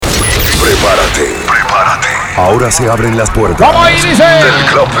Prepárate. Ahora se abren las puertas. ¿Cómo ahí dice? Del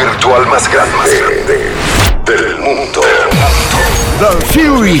club virtual más grande del mundo. The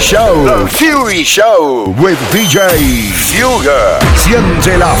Fury Show. The Fury Show with DJ Fugger.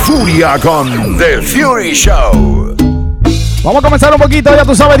 Siente la furia con The Fury Show. Vamos a comenzar un poquito, ya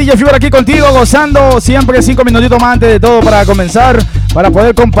tú sabes, DJ Fugger aquí contigo, gozando siempre 5 minutitos más antes de todo para comenzar, para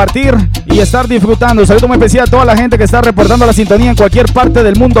poder compartir y estar disfrutando. Un saludo muy especial a toda la gente que está reportando la sintonía en cualquier parte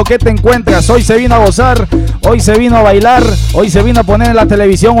del mundo que te encuentras. Hoy se vino a gozar, hoy se vino a bailar, hoy se vino a poner en la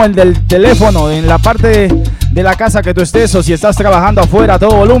televisión o en el teléfono, en la parte de la casa que tú estés, o si estás trabajando afuera a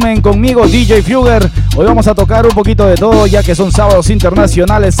todo volumen conmigo, DJ Fugger. Hoy vamos a tocar un poquito de todo, ya que son sábados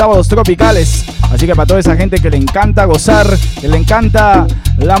internacionales, sábados tropicales. Así que para toda esa gente que le encanta gozar, que le encanta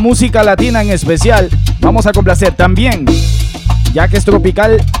la música latina en especial, vamos a complacer también, ya que es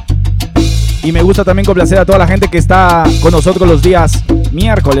tropical. Y me gusta también complacer a toda la gente que está con nosotros los días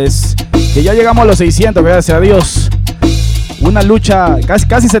miércoles, que ya llegamos a los 600, gracias a Dios. Una lucha,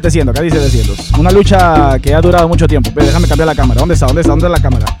 casi 700. Una lucha que ha durado mucho tiempo. Pero déjame cambiar la cámara. ¿Dónde está la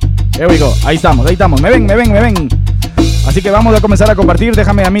cámara? Here we go. Ahí estamos. Me ven. Así que vamos a comenzar a compartir.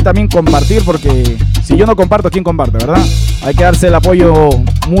 Déjame a mí también compartir, porque si yo no comparto, ¿quién comparte, verdad? Hay que darse el apoyo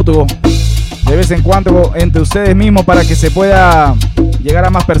mutuo de vez en cuando entre ustedes mismos para que se pueda llegar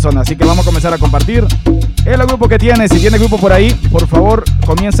a más personas. Así que vamos a comenzar a compartir. El grupo que tiene, si tiene grupo por ahí, por favor,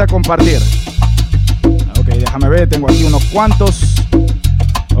 comienza a compartir. Ok, déjame ver, tengo aquí unos cuantos.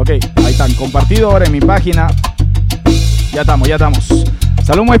 Ok, ahí están, compartido ahora en mi página. Ya estamos.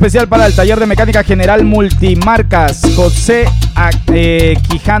 Saludo muy especial para el taller de mecánica general multimarcas José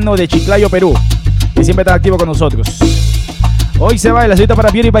Quijano de Chiclayo, Perú, que siempre está activo con nosotros. Hoy se va el saludito para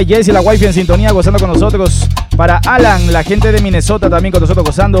Beauty by Jessy, la wifi en sintonía, gozando con nosotros. Para Alan, la gente de Minnesota también con nosotros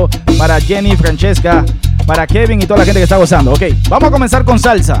gozando. Para Jenny, Francesca, para Kevin y toda la gente que está gozando. Ok, vamos a comenzar con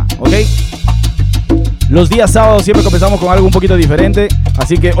salsa, ok. Los días sábados siempre comenzamos con algo un poquito diferente,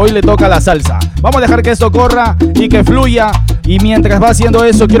 así que hoy le toca la salsa. Vamos a dejar que esto corra y que fluya, y mientras va haciendo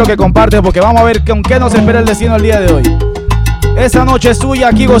eso quiero que compartes, porque vamos a ver con qué nos espera el destino el día de hoy. Esta noche es tuya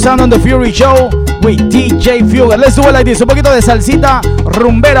aquí gozando en The Fury Show with DJ Fugger. Let's do it like this. Un poquito de salsita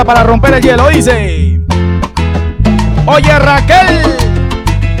rumbera para romper el hielo. Dice: oye Raquel,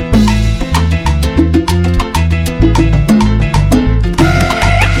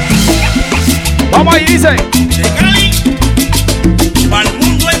 vamos ahí, dice. De Cali para el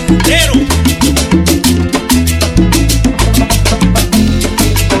mundo entero.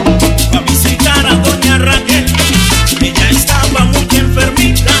 A visitar a doña Raquel. Ella estaba muy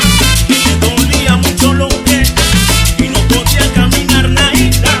enfermita y le dolía mucho los pies y no podía caminar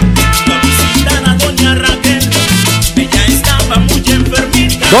nadita. A visitar a doña Raquel. Ella estaba muy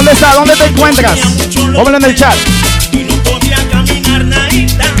enfermita. ¿Dónde está? ¿Dónde te encuentras? Pónmelo en el chat. Y no podía caminar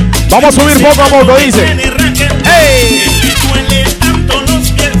nadita. Vamos a subir poco a poco, dice. ¡Ey! Le duele tanto los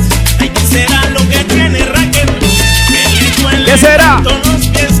pies. Ay, ¿qué será lo que tiene Raquel? ¿Qué será? Tanto los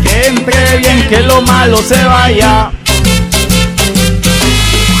pies, Que entre bien, que lo malo se vaya.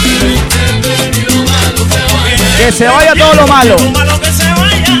 Que se vaya todo lo malo. Lo malo que se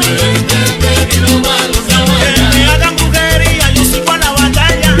vaya. Que me hagan brujería, yo sigo a la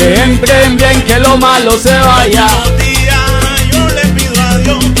batalla. Que entren bien, que lo malo se vaya. Todos los días yo le pido a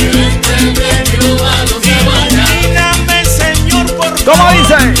Dios. Ilumíname, Señor, por favor. ¿Cómo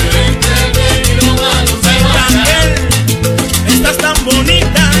dice? Raquel, estás tan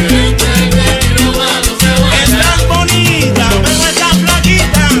bonita. Estás bonita, pero estás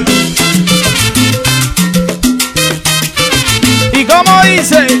flaquita. ¿Y cómo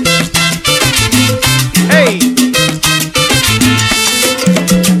dice? ¡Ey!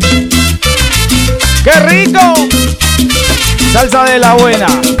 ¡Qué rico! Salsa de la buena.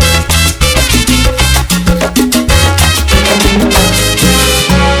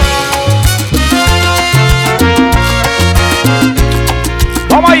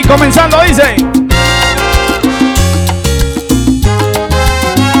 Vamos ahí, comenzando, dice.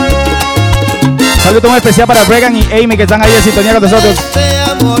 Saludo muy especial para Regan y Amy, que están ahí en sintonía con nosotros.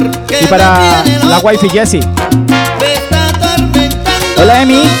 Y para la wifi Jessie. Hola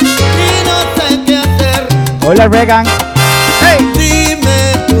Amy. Hola Regan. Hey.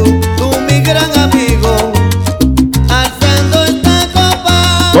 Dime tú mi gran amigo, alzando esta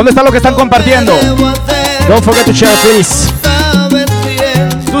copa. ¿Dónde están los que están compartiendo? Don't forget to share, please. Sabes bien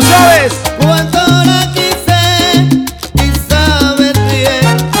Tú sabes cuánto la quise y sabes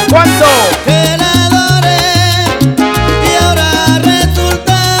bien cuánto. que la adoré y ahora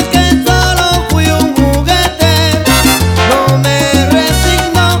resulta que solo fui un juguete. No me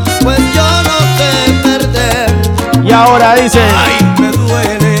resigno, pues yo no sé perder. Y ahora dice. Ay, me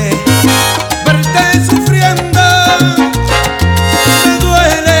duele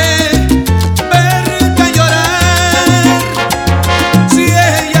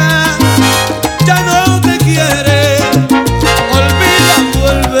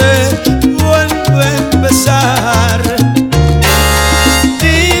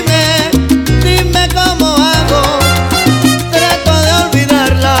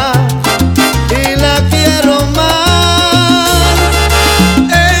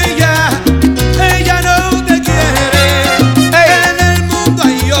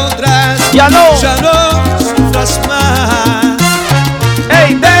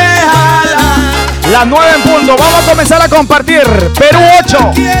Las 9 en punto. Vamos a comenzar a compartir. Perú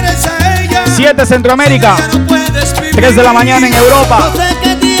 8. 7 Centroamérica. 3 de la mañana en Europa.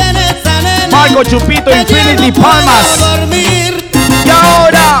 Marco Chupito, Infinity Palmas. Y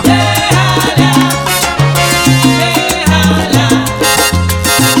ahora.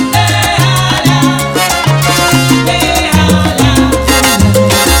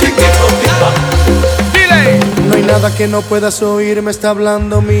 Nada que no puedas oír, me está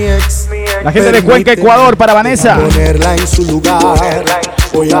hablando mi ex. La gente de Cuenca, Ecuador, para Vanessa. Voy a ponerla en su lugar.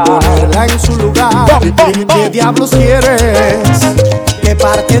 Voy a ponerla en su lugar. ¿Qué diablos quieres? ¿Qué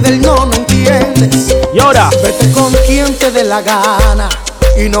parte del no entiendes? Y ahora. Vete con quien te dé la gana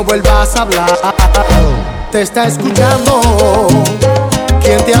y no vuelvas a hablar. Te está escuchando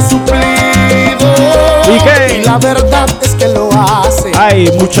quien te ha suplido. ¿Y qué? Y la verdad es que lo hace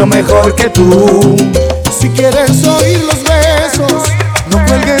mucho mejor que tú. Si quieres oír los besos, no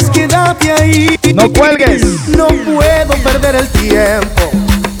cuelgues, quédate ahí. No cuelgues. No puedo perder el tiempo.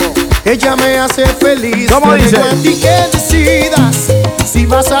 Ella me hace feliz. ¿Cómo dice? A ti que decidas si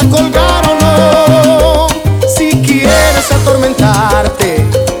vas a colgar o no. Si quieres atormentarte,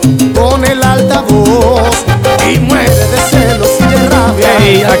 pon el altavoz y muere de celos y de rabia.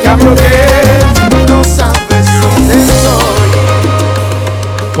 Hey, a cambio que no sabes dónde estoy.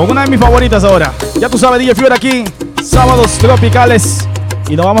 Con una de mis favoritas ahora. Ya tú sabes, DJ Fever aquí. Sábados tropicales.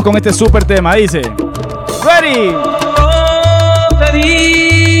 Y nos vamos con este super tema. Dice: Ready. Te di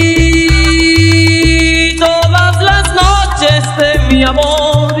todas las noches de mi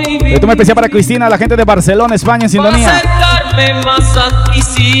amor. Esto me especial para Cristina, la gente de Barcelona, España, en sintonía. Más a ti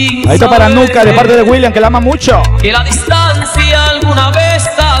sin ahí está para Nuca, de parte de William, que la ama mucho. Que la distancia alguna vez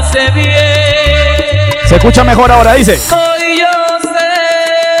hace bien. Se escucha mejor ahora, dice. Hoy yo sé.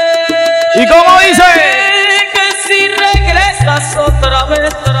 ¿Y cómo dice? Que si regresas otra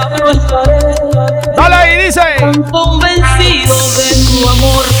vez, no estaré. Dale ahí, dice. Convencido de tu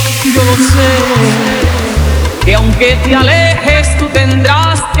amor, yo lo sé. Que aunque te alejes, tú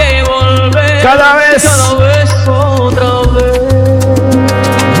tendrás que volver. Cada vez otra vez.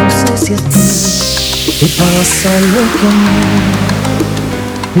 No sé si a ti te pasa lo que a mí.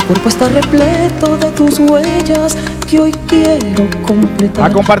 Mi cuerpo está repleto de tus huellas que hoy quiero completar. A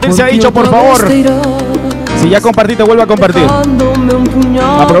compartir se ha dicho, por favor. Si ya compartiste, vuelve a compartir.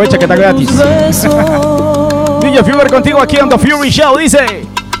 Aprovecha que está gratis. DJ Fever contigo aquí en The Fury Show, dice.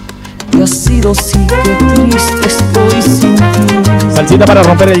 Y ha sido sí que triste estoy sin ti. Salsita para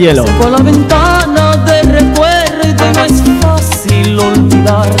romper el hielo. Con la ventana de recuerdo y no es fácil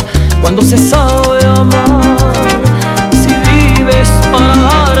olvidar cuando se sabe amar. Si vives para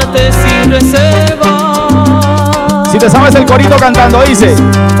darte sin reserva. Si te sabes el corito cantando, dice.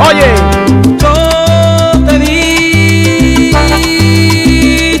 Oye. Yo te di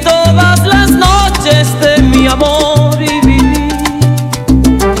todas las noches de mi amor y viví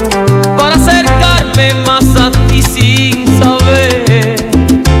para acercarme más a ti sin saber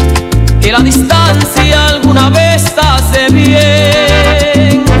que la distancia alguna vez hace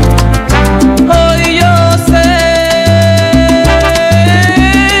bien. Hoy yo sé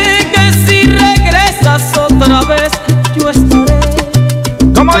que si regresas otra vez yo estaré.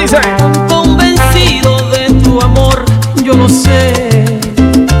 ¿Cómo dice? Convencido de tu amor, yo lo sé.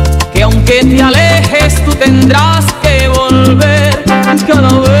 Que aunque te alejes, tú tendrás que volver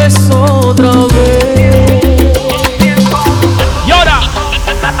cada vez otra vez. Y ahora.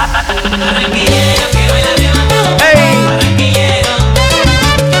 Hey.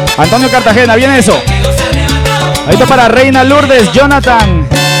 Antonio Cartagena, viene eso. Ahí está para Reina Lourdes, Jonathan.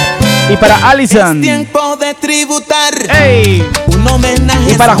 Y para Allison. Es tiempo de tributar. Hey. Un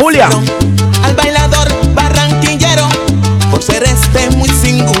homenaje Y para Julia. al bailador barranquillero por ser muy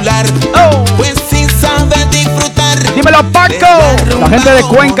singular. Oh. Pues sí sabe disfrutar. Dímelo, Paco. La gente de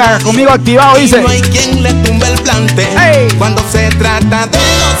Cuenca conmigo activado, dice. No hay quien le tumbe el plante. Hey. Cuando se trata de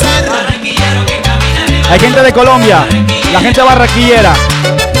gozar. Hay gente de Colombia. La gente barranquillera.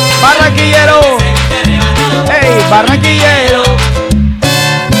 Barranquillero. Hey, barranquillero.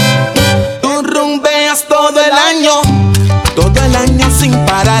 Tú rumbeas todo el año sin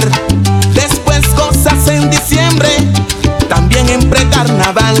parar. Después gozas en diciembre, también en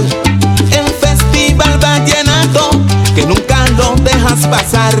precarnaval, en festival vallenato, que nunca lo dejas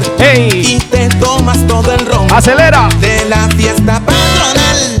pasar. Hey. Y te tomas todo el ron. Acelera. De la fiesta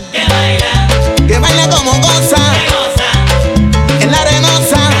patronal. Que baila como goza. En la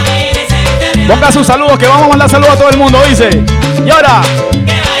arenosa. Ponga sus saludos, que vamos a mandar saludos a todo el mundo, dice. Y ahora.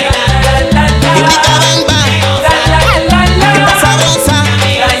 Y rica bamba. Está sabrosa.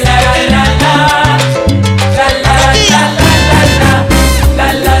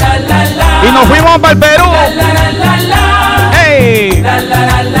 Y nos fuimos vamos para el Perú. ¡Hey!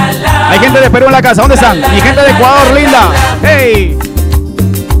 Hay gente de Perú en la casa. ¿Dónde están? Mi gente de Ecuador, linda. ¡Hey!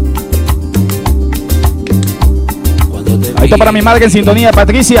 Ahí está para mi madre en sintonía,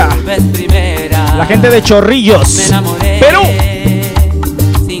 Patricia. La gente de Chorrillos, Perú.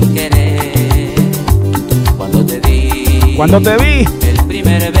 Sin querer, cuando te vi, el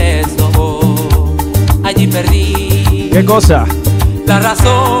primer beso, allí perdí. ¿Qué cosa? La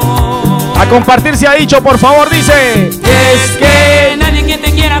razón. A compartir se ha dicho, por favor, dice. Es que nadie quien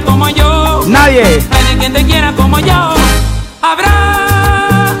te quiera como yo. Nadie. Nadie quien te quiera como yo.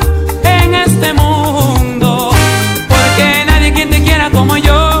 Habrá en este mundo. Porque nadie quien te quiera como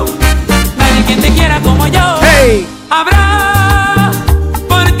yo. Nadie quien te quiera como yo. Hey. Habrá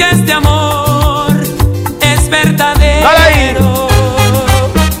porque este amor es verdadero. Dale ahí.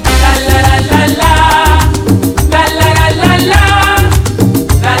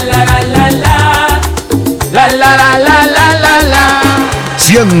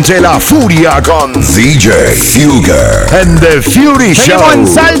 Siente la furia con DJ Fugger and the Fury Show. Seguimos en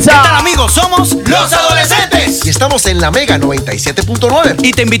 ¿Qué salsa. tal, amigos? Somos Los Adolescentes y estamos en la Mega 97.9.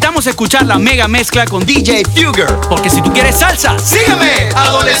 Y te invitamos a escuchar la mega mezcla con DJ Fugger. Porque si tú quieres salsa, ¡Sígueme,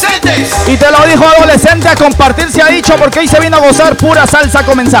 Adolescentes! Y te lo dijo adolescente, a compartir se ha dicho, porque hoy se viene a gozar pura salsa a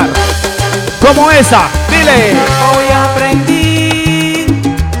comenzar. Como esa, dile. Hoy aprendí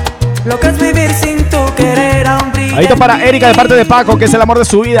lo que es vivir sin tu querer a un brillo. Ahí está para Erika de parte de Paco, que es el amor de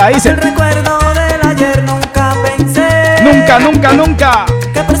su vida. Dice. El recuerdo del ayer nunca pensé. Nunca, nunca, nunca.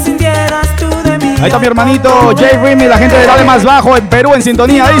 Que prescindieras tú de mí. Ahí está mi hermanito Jay Remy, la gente de Dale Más Bajo en Perú en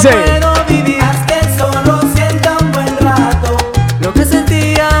sintonía. Dice. Puedo vivir, haz que solo sienta un buen rato lo que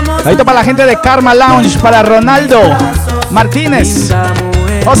sentíamos. Ahí está para la gente de Karma Lounge, para Ronaldo Martínez.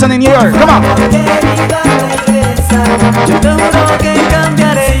 Austin, New York. Come on. Yo te juro que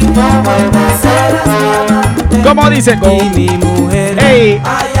cambiaré y no vuelvas a ser mi amante. ¿Cómo dice? Y mi mujer. Ey,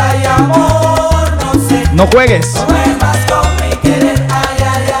 Ay, ay, amor, no sé. no juegues. No vuelvas con mi querer. Ay,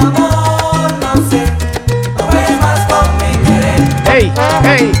 ay, amor, no sé. No vuelvas con mi querer. Ey,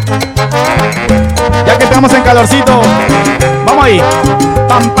 ey. Ya que estamos en calorcito, vamos ahí.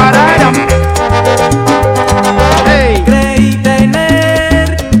 Pam, pararam. Ey. Creí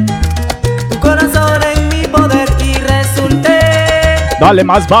tener tu corazón en mi poder y resulté.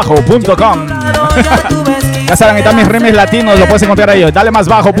 Dalemásbajo.com. Ya tú ves que Ya saben, ahí están mis remix latinos, lo puedes encontrar ahí.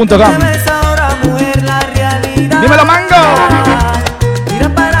 Dalemásbajo.com. ves ahora, mujer, la realidad. Dímelo, Mango. Mira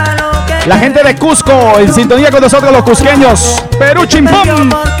para lo que La gente de Cusco, en sintonía con nosotros los cusqueños. Perú chimpum.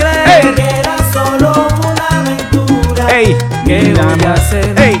 por creer Ey, que era solo una aventura. ey. ¿Qué voy a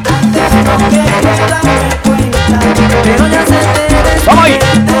hacer? Ey. Antes no quería darme cuenta, pero ya se te Vamos ahí.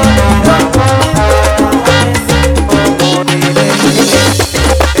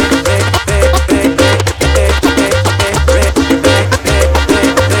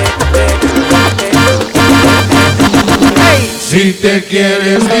 Si te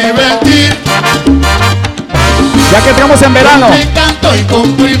quieres divertir, Ya que estamos en verano, me canto y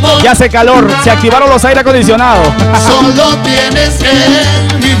con primor, ya hace calor, se activaron los aire acondicionados. solo tienes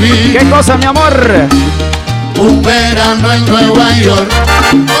que vivir ¿Qué cosa, mi amor? un verano en Nueva York.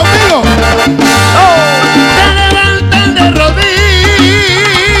 Conmigo, te levantan de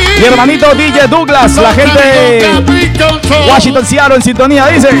rodillas. Mi hermanito DJ Douglas, la gente de Washington, Seattle en sintonía,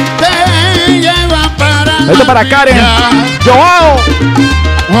 dice. Te llevan para Esto para Karen. Joao,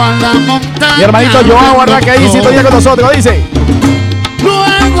 mi hermanito Joao Arraque ahí en sintonía con nosotros, dice.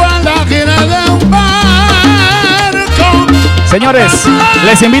 Luego a la gira de un barco. Señores,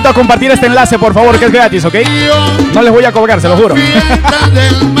 les invito a compartir este enlace, por favor, que es gratis, ¿ok? No les voy a cobrar, se lo juro. Fiesta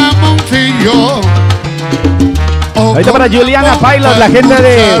del mamoncillo. Ahí está para Juliana Pilot, la gente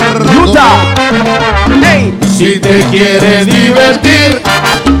de Utah. ¡Hey! Si te quieres divertir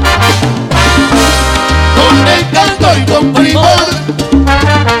con encanto y con primor,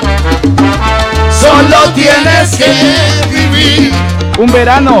 solo tienes que vivir Un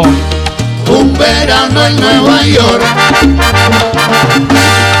verano. un verano en Nueva York.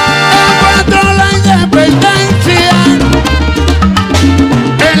 Contra la independencia,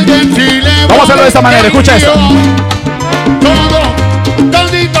 el de Chile. Vamos a hacerlo de esta manera, escucha esto.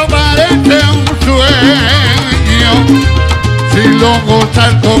 Todito parece un sueño si lo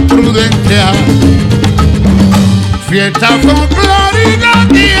gozas con prudencia. Fiesta folclórica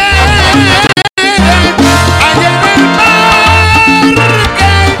tiene allá en el parque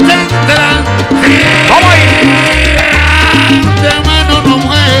central. ¡Vamos ahí! De mano no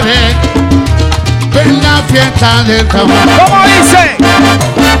muere, ven la fiesta del sabor. ¿Cómo dice?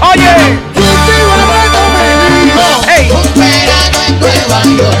 Oye. Contigo me dijo, ¡Ey! un verano en Nueva Nueva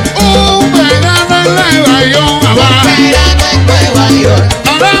York. Un verano en Nueva York. Un verano en Nueva York. A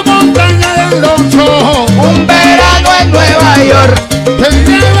la montaña de los ojos. Un verano en Nueva York. Te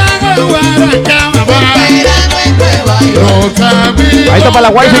llevan a Guaracama. Un verano en Nueva York. Yo sabía. Ahí está para la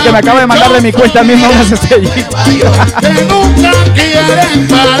wifi que me acaba de mandar de mi cuenta misma unas estrellitas. Que nunca quieren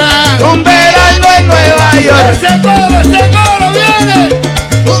parar. Un verano en Nueva York. Ese coro viene.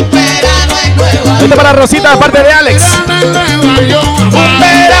 Un verano en Nueva York. Ahí está para Rosita de parte de Alex. Nueva York. Un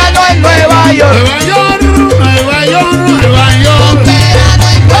verano en Nueva York. Nueva York, Nueva York, Nueva York. Un verano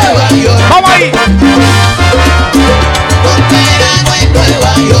en Nueva York. ¡Vamos ahí! Un verano en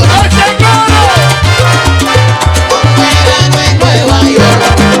Nueva York. ¡Ese coro! Un verano en Nueva York.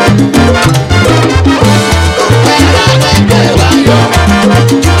 Un verano en Nueva York.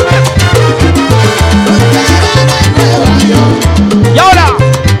 Un verano en Nueva York. Y ahora,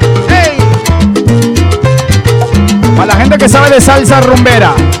 ¡hey! Para la gente que sabe de salsa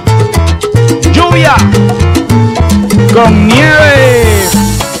rumbera, lluvia con nieve.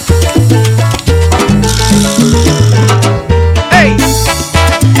 ¡Hey!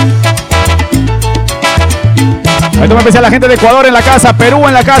 Esto me especial a la gente de Ecuador en la casa, Perú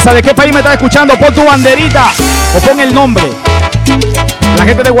en la casa. ¿De qué país me estás escuchando? Pon tu banderita o pon el nombre. La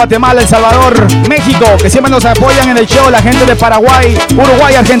gente de Guatemala, El Salvador, México, que siempre nos apoyan en el show. La gente de Paraguay,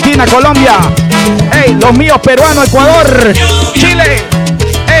 Uruguay, Argentina, Colombia. Hey, los míos peruanos, Ecuador, Chile.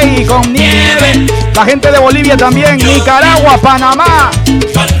 Hey, con nieve. La gente de Bolivia también, Nicaragua, Panamá,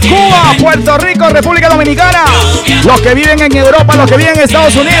 Cuba, Puerto Rico, República Dominicana. Los que viven en Europa, los que viven en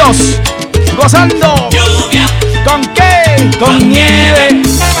Estados Unidos, gozando. ¿Con qué? Con nieve.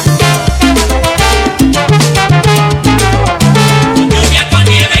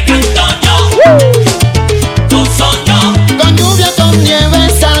 Con lluvia, con nieve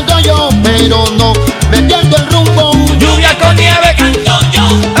salgo yo, pero no me pierdo el rumbo. Lluvia con nieve.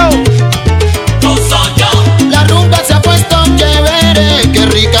 La rumba se ha puesto chévere, qué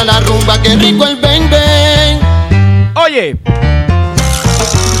rica la rumba, qué rico el bang bang. Oye,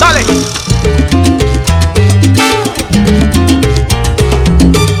 dale.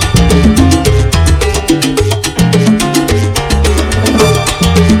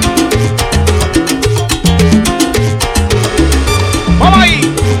 Vamos ahí.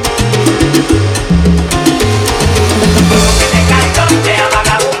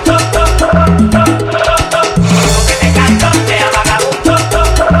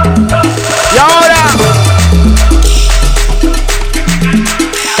 Y ahora,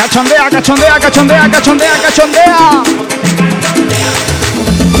 cachondea, cachondea, cachondea, cachondea, cachondea.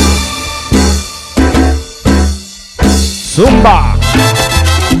 Zumba.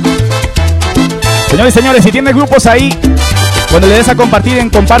 Señores y señores, si tienes grupos ahí, cuando le des a compartir,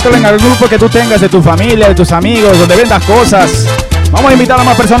 compártelo en el grupo que tú tengas de tu familia, de tus amigos, donde vendas cosas. Vamos a invitar a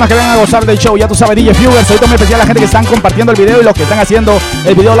más personas que vengan a gozar del show. Ya tú sabes, DJ Fugger. Ahorita me especial a la gente que están compartiendo el video y los que están haciendo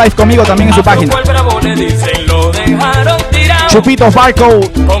el video live conmigo también en su página. Chupito Barco,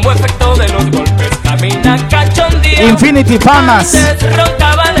 Como efecto de los golpes camina cachondía. Infinity Famas, Antes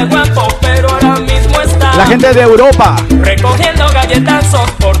roncaba de guapo, pero ahora mismo está la gente de Europa. recogiendo galletazos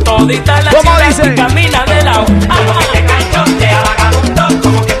por todita la ¿Cómo ciudad dice? y camina de lado. Como que te cachondea, vagabundo,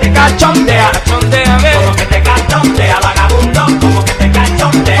 como que te cachondea, cachondea, ve. Como que te cachondea, vagabundo, como que te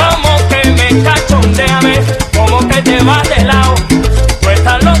cachondea. Como que me cachondea, ve. Como que te vas de lado. Tú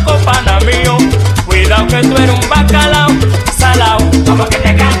estás loco, pana mío. Cuidado que tú eres un bacalao, salao. Como que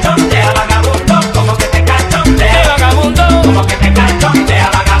te cachondea, vagabundo, como que te cachondea, vagabundo, como que te cachondea,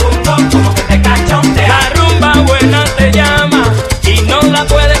 vagabundo, como que te cachondea. La rumba buena te llama y no la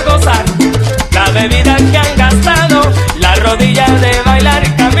puedes gozar. La bebida que han gastado, la rodilla de bailar y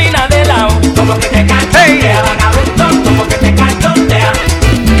camina de lado. Como que te cachondea, vagabundo, como que te cachondea.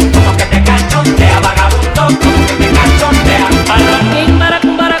 Como que te cachondea, vagabundo, como que te cachondea. Kimbara,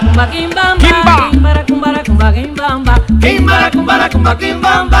 kumbara, kumba, kimbamba. Kimbara, kumbara, kumba, kimbamba. Kimbara, kumbara, kumba,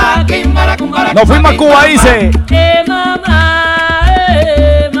 kimbamba. Kimbara, kumbara, Nos fuimos a Cuba, dice. mamá,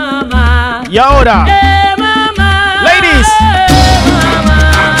 mamá. Y ahora, Mamá. ladies.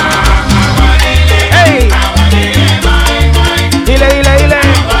 Hey. Dile, dile, dile.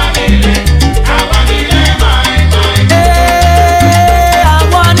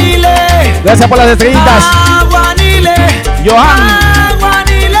 Aguanile. Gracias por las estrellitas. Aguanile. Johan.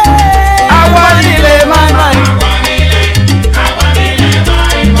 Aguanile. Aguanile, mamá.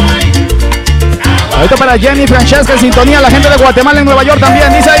 Ahorita para Jenny Francesca en sintonía, la gente de Guatemala en Nueva York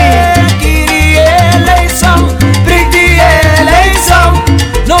también, dice ahí.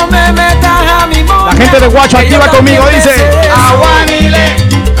 No me metas a mi mundo. La gente de Guacho activa conmigo, dice. Aguanile.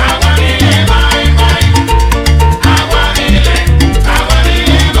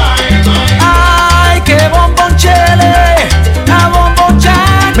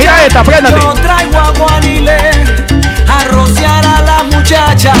 Aprieta, apriétate. Yo traigo a Guanile a rociar a la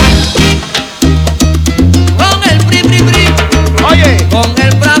muchacha. Con el pri, pri, pri. Oye. Con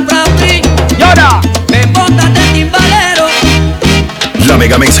el pra, pra, pri. Y ahora. Me botas de timbalero. La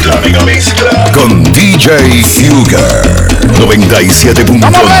mega mezcla con DJ Fugger.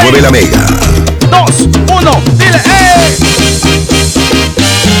 97.9 la mega. 2, 1, dile,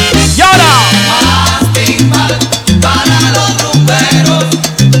 Y ahora. Más timbal para los rumberos.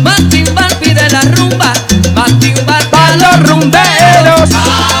 Más timbal pide la rumba. Más timbal Para los rumberos.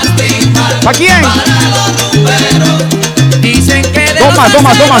 Más timbal ¿Para quién? para los rumberos. Dicen que de Toma, los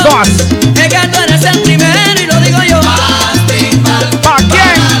toma, toma, toma. es que tú eres el primero y lo digo yo. Más timbal ¿Para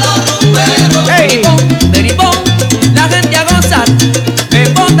quién? para los rumberos. Ey. Deripón, la gente a gozar. Me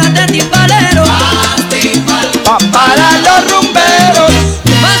botas de timbalero. Más timbal Para los rumberos.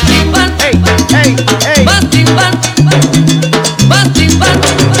 más timbal. Ey. Más timbal, más timbal.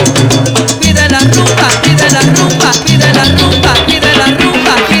 Pide la rumba, pide la rumba, pide la rumba, pide la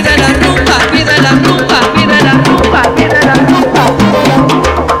rumba, pide la rumba, pide la rumba, pide la rumba, pide la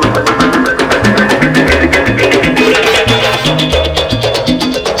rumba.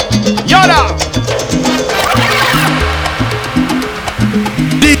 Y ahora.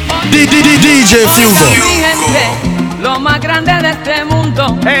 DJ Fugger. Mi gente, lo más grande de este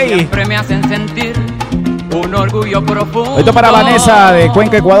mundo, Ey. siempre me hacen sentir un orgullo profundo. Esto para Vanessa de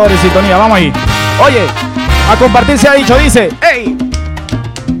Cuenca, Ecuador, en sintonía. Vamos ahí. Oye, a compartir se ha dicho, dice, ¡ey!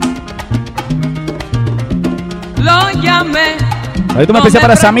 Lo llamé. Ahorita me empecé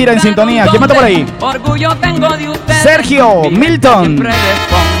para Samira en sintonía. ¿Quién manda por ahí? Orgullo tengo de ustedes. Sergio, Mi gente Milton. siempre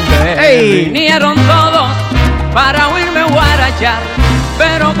responde. Ey. Vinieron todos para oírme guarachar,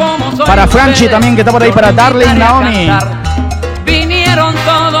 pero como soy Para ustedes, Franchi también, que está por ahí, para yo Darling invitaré a Naomi. cantar. Vinieron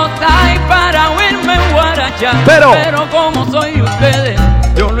todos ahí para oírme guarachar, Pero como soy ustedes,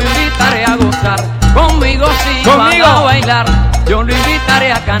 yo lo invitaré a gozar. Conmigo sí Conmigo. van a bailar, yo lo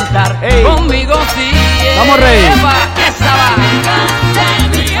invitaré a cantar. Ey. Conmigo sí. Vamos, Rey. Esa va.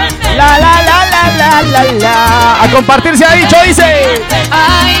 La la la la la la la. A compartir se ha dicho, dice.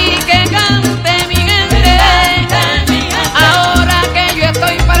 Ay, que cante mi gente. Ahora que yo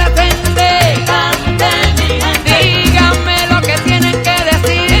estoy presente, díganme lo que tienen que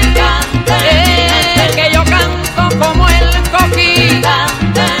decir. Que yo canto como el coquí.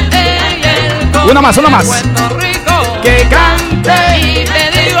 Una más, una más. Puerto Rico. Que cante. Y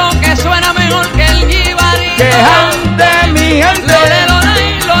te digo que suena mejor que el jibarito. Que cante mi gente. Lole,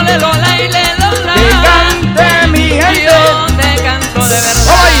 lolay, lole, lolay, le, lolay. Que cante mi gente. Yo te canto de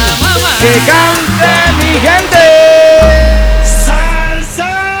verdad, Hoy. mamá. Que cante mi gente.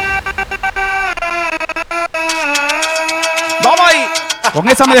 Vamos ahí. Con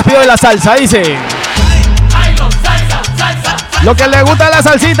esa me despido de la salsa, dice. Lo que le gusta es la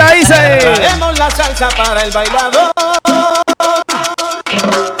salsita, dice. Traemos la salsa para el bailador.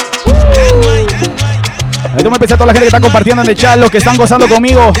 Ahí me empecé a toda la gente que está compartiendo en el chat, los que están gozando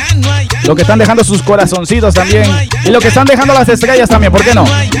conmigo, los que están dejando sus corazoncitos también, y los que están dejando las estrellas también, ¿por qué no?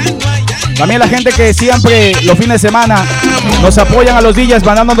 También la gente que siempre los fines de semana nos apoyan a los DJs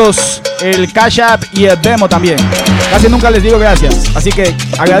mandándonos el Cash App y el demo también. Casi nunca les digo gracias, así que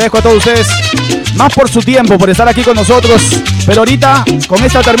agradezco a todos ustedes más por su tiempo, por estar aquí con nosotros. Pero ahorita con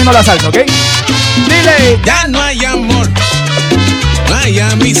esta termino la salsa, ¿ok? Dile. Ya no hay amor, no hay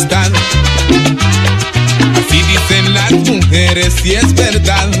amistad. Así dicen las mujeres y es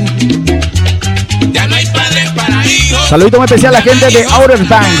verdad. Ya no hay padres para hijos. Saludito muy especial a la gente de Outer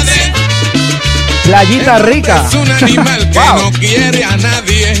Banks, Playita Rica. Es un animal que Wow. no quiere a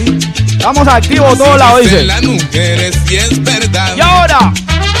nadie. Estamos activos todos lados, Así dice. dicen las mujeres y es verdad. Y ahora,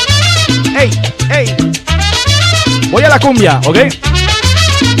 ey, ey, voy a la cumbia, ¿ok?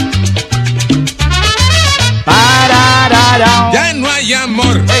 Pararara. Ya no hay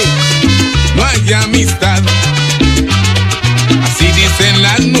amor, Ey, no hay amistad. Así dicen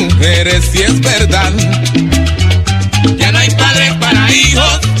las mujeres y es verdad. Ya no hay padres para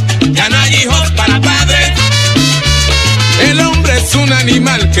hijos, ya no hay hijos para padres. El hombre es un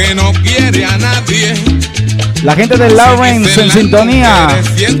animal que no quiere a nadie. la gente de Lawrence en sintonía.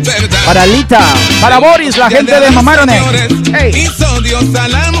 Para Lita, para Boris, la gente de Mamarones. Ey, Hizo Dios a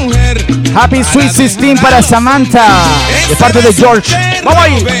la mujer. Happy Sweet 16 para Samantha, de parte de George. Vamos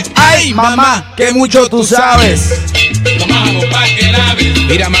ahí. Ay, mamá, que mucho tú sabes. Tomamos pa' que la ve.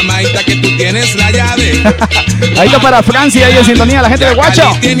 Mira, mamaita, que tú tienes la llave. Ahí está para Francia, ahí en sintonía, la gente de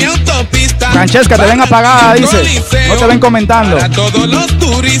Guacho. Tiene autopista. Francesca, te ven apagada, dice. No te ven comentando. Para todos los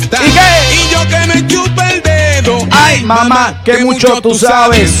turistas. ¿Y qué? Y yo que me chupa el dedo. Ay, mamá, que mucho tú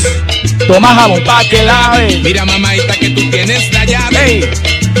sabes. Toma jabón pa' que lave. Mira, mamaita, que tú tienes la llave. Ey,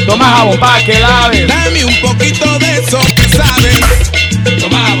 Toma jabón pa' que lave. Dame un poquito de eso que sabes.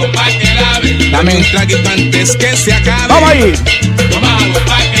 Toma jabón pa' que lave. Dame un traguito antes que se acabe. Vamos ahí. Toma jabón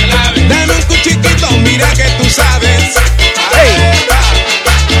pa' que lave. Dame un cuchillito, mira que tú sabes. Hey.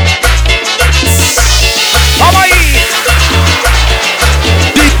 Vamos ahí.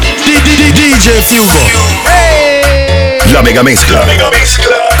 DJ Fugger. Hey. La mega mezcla.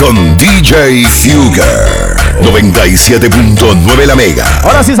 Con DJ Fugger. 97.9 La Mega.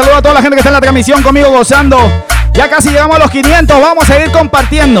 Ahora sí, saludo a toda la gente que está en la transmisión conmigo gozando. Ya casi llegamos a los 500. Vamos a seguir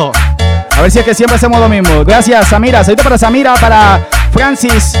compartiendo. A ver si es que siempre hacemos lo mismo. Gracias, Samira. Saludito para Samira, para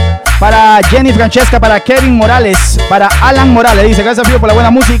Francis, para Jenny Francesca, para Kevin Morales, para Alan Morales. Dice, gracias, Fugger, por la buena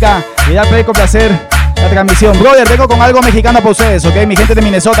música. Y ya play con placer la transmisión. Brother, vengo con algo mexicano para ustedes, ¿ok? Mi gente de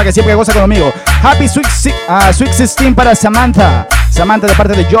Minnesota que siempre goza conmigo. Happy Sweet 16 para Samantha. Samantha de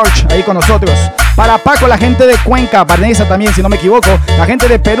parte de George, ahí con nosotros. Para Paco, la gente de Cuenca, Vanessa también, si no me equivoco. La gente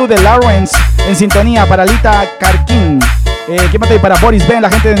de Perú, de Lawrence, en sintonía. Para Lita Carquín. ¿Quién más? Para Boris Ben, la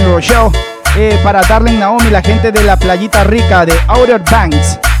gente de New Rochelle. Para Darlene Naomi, la gente de la Playita Rica, de Outer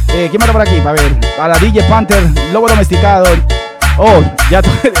Banks. ¿Quién más por aquí? A ver, para DJ Panther, Lobo Domesticado. Oh, ya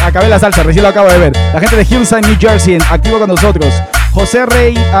acabé la salsa, recién lo acabo de ver. La gente de Hillside, New Jersey, activo con nosotros. José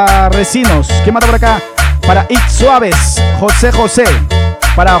Rey Recinos. ¿Quién manda por acá? Para X Suaves, José.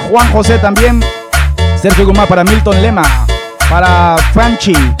 Para Juan José también. Sergio Guzmán, para Milton Lema. Para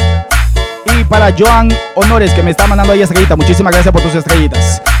Franchi. Y para Joan Honores, que me está mandando ahí estrellita. Muchísimas gracias por tus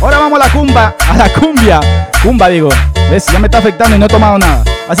estrellitas. Ahora vamos a la cumbia. Cumbia, digo. ¿Ves? Ya me está afectando y no he tomado nada.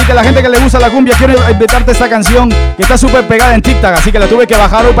 Así que la gente que le gusta la cumbia, quiero invitarte esta canción que está súper pegada en TikTok. Así que la tuve que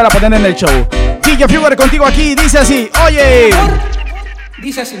bajar hoy para poner en el show. DJ Fugger contigo aquí. Dice así. Oye.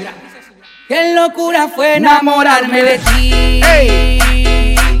 Dice así, mira. Qué locura fue enamorarme de ti. ¡Ey!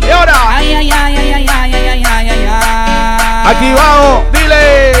 ¿Y ahora? Ay, ay, ay, ay, ay, ay, ay, ay, ay, ay. Activado,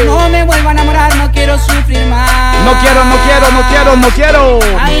 dile. No me vuelva a enamorar, no quiero sufrir más. No quiero.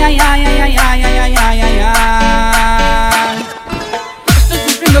 Ay, ay, ay, ay, ay, ay, ay, ay, ay, ay, ay. Estoy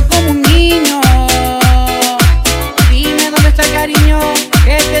sufriendo como un niño. Dime dónde está el cariño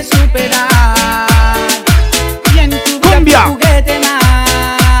que te supera. Y en tu cumbia. Juguete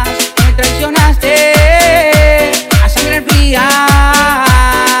más. Me traicionaste a sangre fría.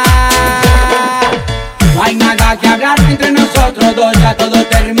 No hay nada que hablar entre nosotros dos, ya todo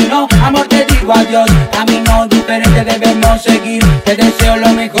terminó. Amor, te digo adiós. Camino diferente debemos seguir. Te deseo lo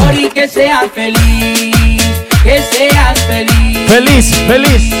mejor y que seas feliz. Que seas feliz.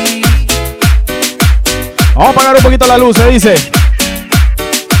 Feliz. Vamos a apagar un poquito la luz, se dice.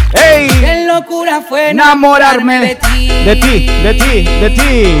 ¡Ey! Qué locura fue enamorarme de ti.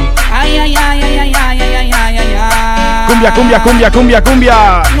 Ay, ay, ay, ay, ay, ay, ay, ay, ay, ay.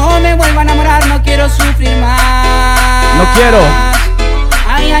 Cumbia. No me vuelva a enamorar, no quiero sufrir más. No quiero.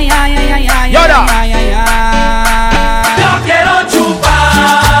 Ay, ay, ay, ay, ay, ay. ¿Y ahora? Ay, ay, ay. Yo quiero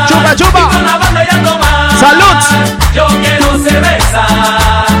chupar. Chupa. Y con la banda ya tomar. ¡Salud! Yo quiero cerveza.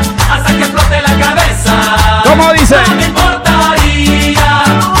 Hasta que explote la cabeza. ¿Cómo dice? No me importaría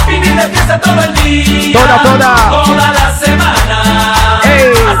vivir de fiesta todo el día. Toda la semana.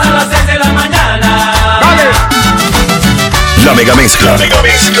 Ey. Hasta las 6 de la mañana. Dale. La mega mezcla.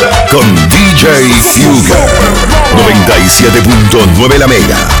 Con DJ Fugger. 97.9 La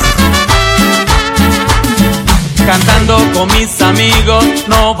Mega. Cantando con mis amigos,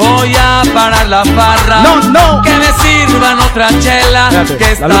 no voy a parar la farra. No. Que me sirvan otra chela, Espérate,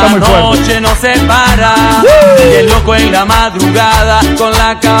 que esta la luz está muy fuerte. noche no se para. Y el loco en la madrugada, con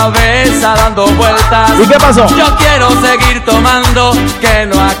la cabeza dando vueltas. ¿Y qué pasó? Yo quiero seguir tomando, que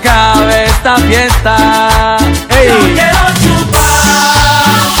no acabe esta fiesta. ¡Ey! Yo quiero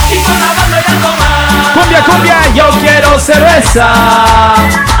chupar. Y con la banda ya tomar. Cumbia, yo quiero cerveza.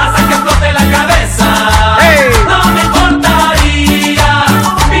 Hasta que explote la cabeza. ¡Ey! No me importaría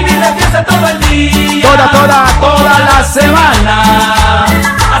vivir de fiesta todo el día. Toda la semana.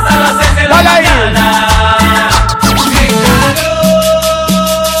 Hasta las 6 de la Dale ahí. mañana.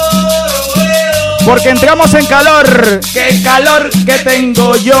 Porque entramos en calor. ¡Qué calor que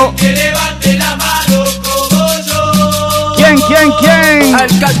tengo yo! Que levante la mano como yo. ¿Quién? El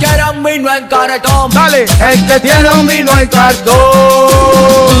que quiere un vino en cartón. Dale, el que tiene un vino en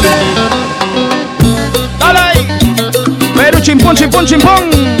cartón. Dale ahí. Pero chimpón.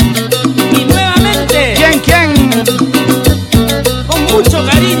 Y nuevamente, ¿Quién? con mucho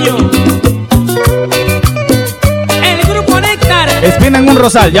cariño, el grupo Néctar. Espina en un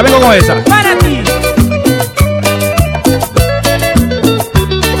rosal, ya vengo con esa. Para ti.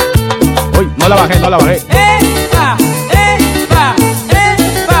 Uy, no la bajé. Epa.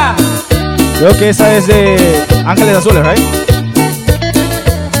 Creo que esa es de Ángeles Azules, ¿right?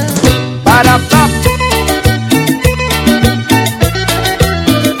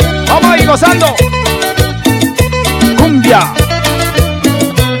 gozando. Cumbia.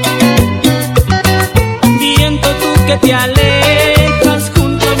 Viento tú que te alejas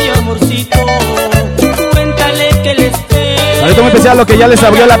junto a mi amorcito. Cuéntale que le espero. Saludo muy especial a los que ya les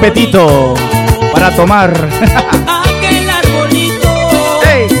abrió el apetito para tomar. Aquel arbolito,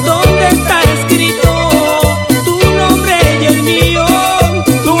 hey, donde está escrito tu nombre y el mío,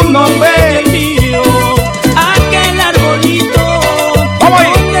 tu nombre y el mío. Aquel arbolito,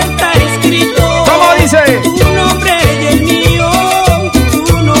 donde está escrito, ¿cómo dice? Tu nombre y el mío,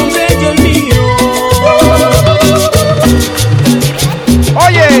 tu nombre y el mío.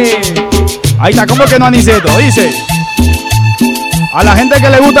 Oye, ahí está, ¿cómo que no, Aniceto? Dice, a la gente que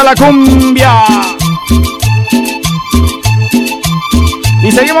le gusta la cumbia.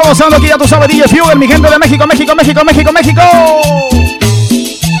 Y seguimos gozando aquí, ya tú sabes, DJ Fuger, mi gente de México, México, México, México, México.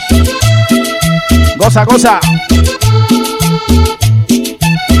 Goza, goza.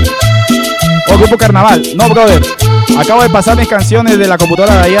 Oh, Grupo Carnaval. No, brother. Acabo de pasar mis canciones de la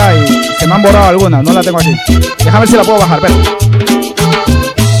computadora de allá y se me han borrado algunas. No las tengo aquí. Déjame ver si la puedo bajar, espera.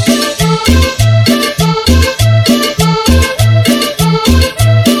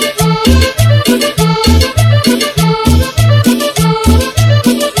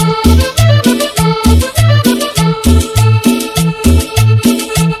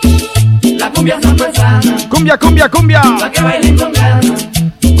 Cumbia, cumbia, cumbia. Pa' que bailen con ganas.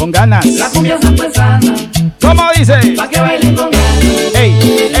 Con ganas. La cumbia zampesana. ¿Cómo dice? Pa' que bailen con ganas. Ey,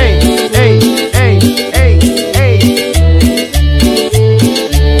 ey, ey, ey, ey, ey.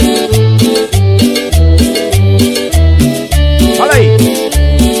 Vale ahí.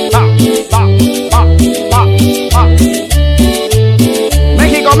 Pa, pa, pa, pa, pa.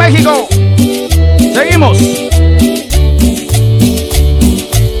 México, México. Seguimos.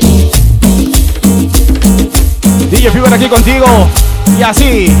 DJ Fuger aquí contigo. Y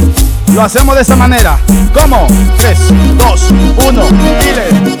así lo hacemos de esta manera. ¿Cómo? 3, 2, 1, dile.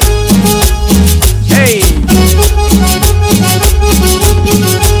 ¡Hey!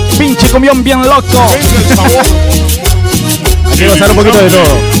 Pinche cumbión bien loco. Hay que gozar un poquito de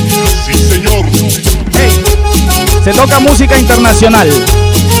todo. Sí, señor. ¡Hey! Se toca música internacional.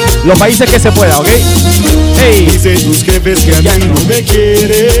 Los países que se pueda, ¿ok? ¡Hey! Dicen tus jefes que a mí no me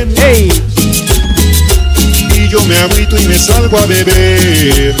quieren. ¡Hey! Y yo me agüito y me salgo a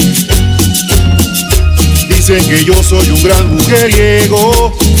beber. Dicen que yo soy un gran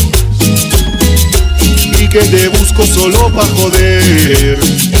mujeriego y que te busco solo pa' joder.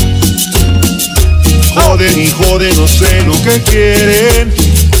 Joden y joden, no sé lo que quieren.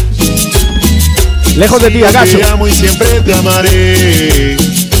 Lejos de ti, agacho. Te amo y siempre te amaré.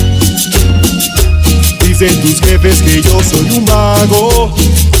 Dicen tus jefes que yo soy un vago,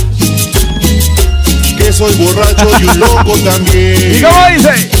 que soy borracho y un loco también. ¿Y cómo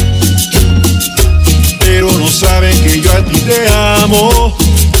dice? Pero no saben que yo a ti te amo.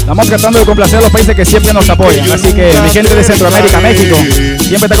 Estamos tratando de complacer a los países que siempre nos apoyan. Así que mi gente de Centroamérica, México,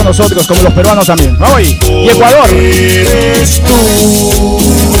 siempre está con nosotros, como los peruanos también. Vamos. Y Ecuador. Eres tú,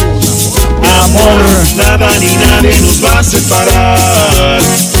 amor, nada ni nadie nos va a separar.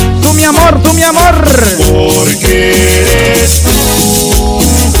 Tú mi amor, tú mi amor. Porque eres tú,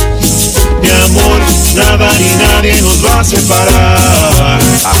 mi amor, nada ni nadie nos va a separar.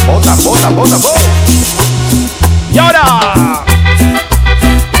 Bota, bota, bota, bota. Y ahora.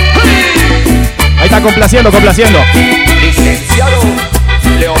 Ahí está complaciendo, complaciendo. Licenciado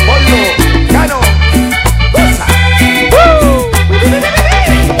Leopoldo Cano. Goza.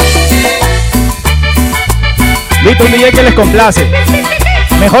 Listo, un DJ que les complace.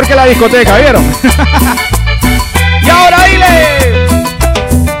 Mejor que la discoteca, ¿vieron? Y ahora, dile.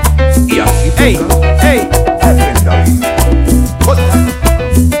 Y así. ¡Ey! ¡Ey!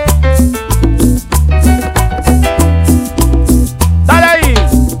 ¡Dale ahí!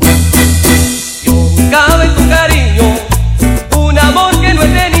 Cabe tu cariño, un amor que no he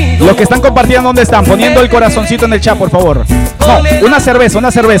tenido. Los que están compartiendo, ¿dónde están? Poniendo el corazoncito en el chat, por favor. No, una cerveza,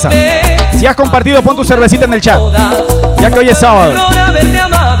 una cerveza. Si has compartido, pon tu cervecita en el chat. Ya que hoy es sábado.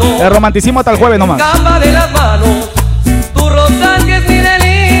 El romanticismo hasta el jueves nomás. Capa de las manos, tu rosal que es mi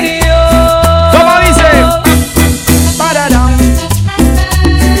delirio. ¿Cómo dice? Pararán.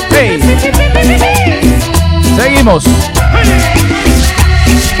 Hey. Seguimos.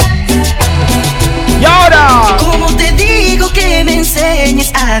 Y ahora. ¿Cómo te digo que me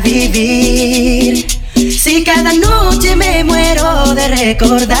enseñes a vivir? Si cada noche me muero de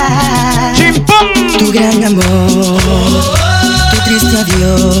recordar tu gran amor, tu triste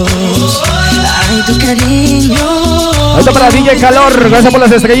adiós, Ay, tu cariño. Esto para DJ Calor, gracias por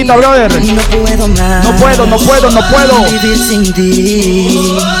las estrellitas, brother. No puedo más. No puedo. Vivir sin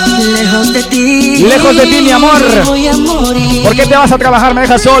ti. Lejos de ti. Lejos de ti, mi amor. Voy a morir. ¿Por qué te vas a trabajar? Me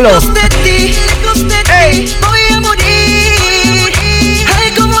dejas solo. Lejos de ti. Voy a morir.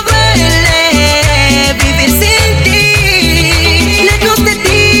 Ay, cómo duele vivir sin ti. Lejos de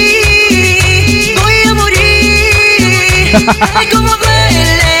ti. Voy a morir. Ay, cómo duele.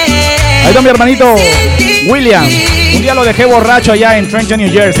 Ahí está mi hermanito William. Un día lo dejé borracho allá en Trenton,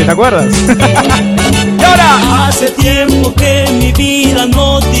 New Jersey, ¿te acuerdas? Y ahora. Hace tiempo que mi vida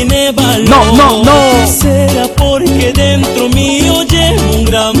no tiene valor. No. Será porque dentro mío llevo un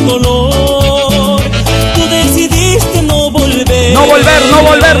gran dolor. Tú decidiste no volver. No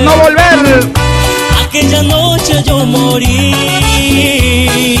volver. Aquella noche yo morí.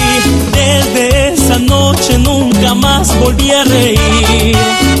 Desde esa noche nunca más volví a reír.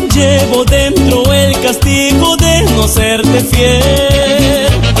 Llevo dentro el castigo de no serte fiel.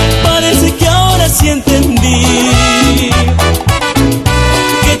 Parece que ahora sí entendí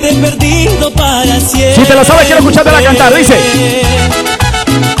que te he perdido para siempre. Si te la sabes, quiero escuchártela cantar, dice.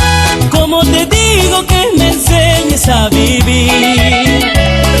 Como te digo que me enseñes a vivir,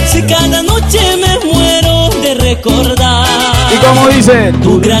 si cada noche me muero de recordar. ¿Y cómo dice?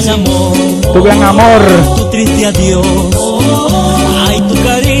 Tu gran amor, tu triste adiós. Ay, tu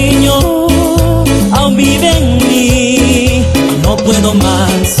cariño aún vive en mí. No puedo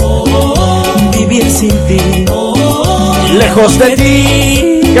más vivir sin ti. Lejos de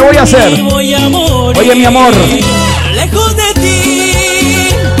ti. ¿Qué voy a hacer? Voy a morir. Oye, mi amor. Lejos de ti.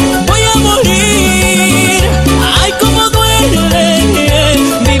 Voy a morir. Ay, cómo duele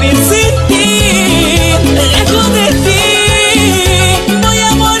vivir sin ti. Lejos de ti. Voy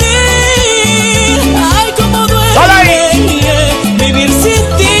a morir. Ay, cómo duele vivir sin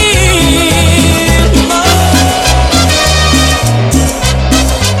ti.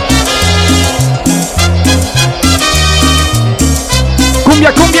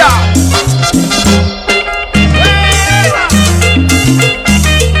 Cumbia.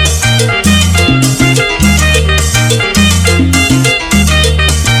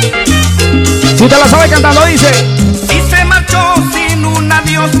 Si te la sabes cantando, dice. Si se marchó sin un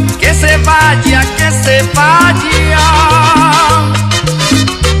adiós, que se vaya, que se vaya.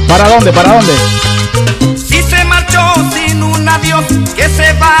 ¿Para dónde? Si se marchó sin un adiós, que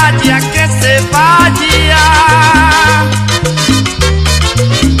se vaya, que se vaya.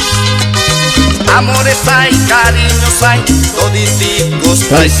 Amores hay, cariños hay, toditicos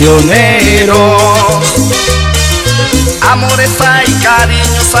traicioneros. Amores hay,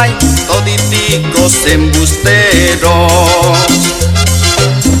 cariños hay, toditicos embusteros.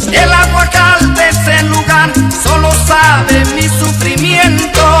 El aguacal de ese lugar solo sabe mis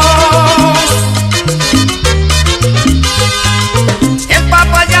sufrimientos. El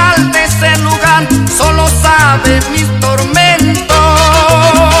papayal de ese lugar solo sabe mis tormentos.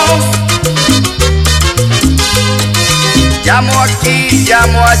 Llamo aquí,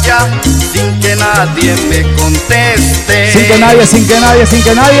 llamo allá, sin que nadie me conteste. Sin que nadie.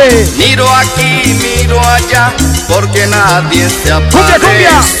 Miro aquí, miro allá, porque nadie se aparece.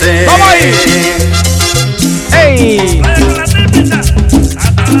 ¡Cumbia! ¡Vamos ahí! ¡Ey!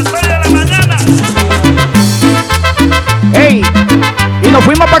 ¡Ey! Y nos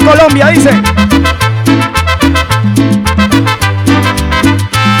fuimos para Colombia, dice.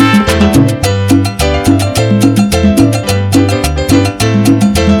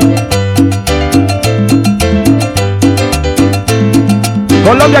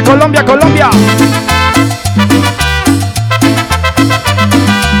 Colombia.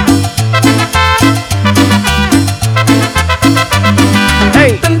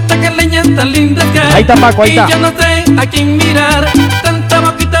 Hey. Tanta caleña tan linda que hay. Ahí está Paco, ahí está. Y yo no sé a quién mirar. Tanta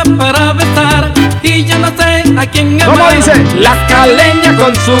boquita para besar. Y yo no sé a quién amar. ¿Cómo dice? La caleña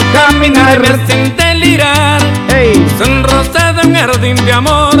con su caminar me hacen delirar. Hey. Son rosas de un jardín de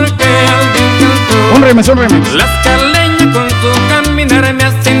amor que alguien cantó. Un remix. Las caleñas con su caminar me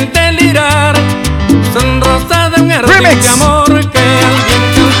hacen delirar. Son rosas de un jardín de amor que alguien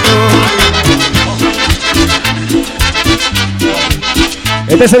cantó.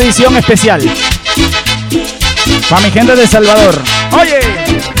 Esta es edición especial para mi gente de Salvador. Oye.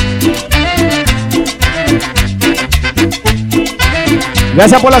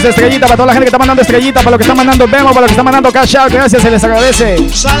 Gracias por las estrellitas, para toda la gente que está mandando estrellitas, para los que están mandando Vemo, para los que están mandando Cash Out, gracias, se les agradece.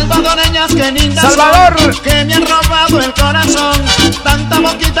 Salvadoreñas que lindas Salvador, son, que me han robado el corazón. Tanta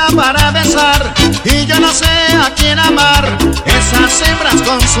boquita para besar y yo no sé a quién amar. Esas hembras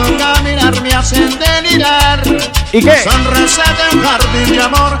con su caminar me hacen delirar. ¿Y qué? Sonrisa de un jardín de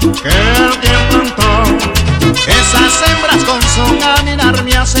amor que el tiempo plantó. Esas hembras con su caminar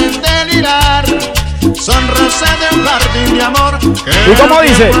me hacen delirar. Sonrisa de un jardín de amor que ¿y cómo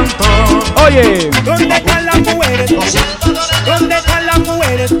dice? Oye, ¿dónde están las mujeres? ¿Dónde están las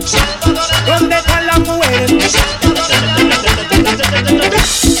mujeres? ¿Dónde están las mujeres?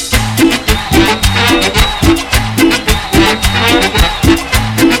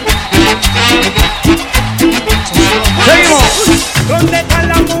 seguimos. ¿Dónde están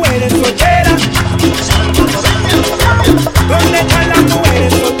las mujeres solteras? ¿Dónde están las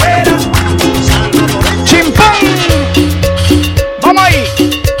mujeres solteras? ¡Chimpán! ¡Vamos ahí!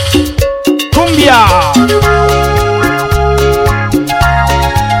 ¡Cumbia!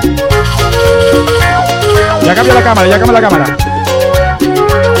 Ya cambia la cámara, ya cambia la cámara.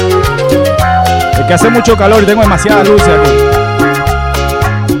 Es que hace mucho calor y tengo demasiadas luces aquí.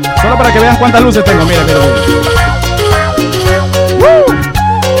 Solo para que vean cuántas luces tengo, mira, mira, mira.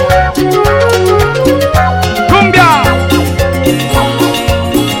 ¡Cumbia!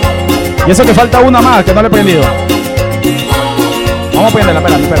 Y eso que falta una más, que no le he prendido. Vamos a prenderla,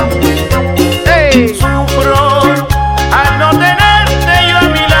 espérame. ¡Ey! Sufro al no tenerte yo a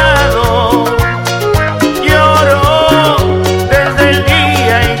mi lado. Lloro desde el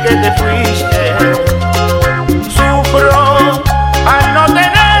día en que te fuiste. Sufro al no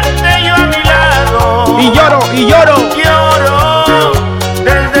tenerte yo a mi lado. Y lloro, y lloro. Lloro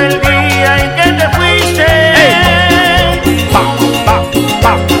desde el día en que te fuiste. ¡Ey! Pa, pa,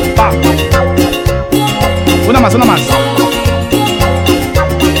 pa, pa. Una más, una más.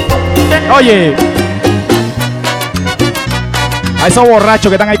 Oye, a esos borrachos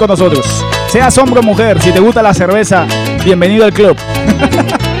que están ahí con nosotros, seas hombre o mujer, si te gusta la cerveza, bienvenido al club.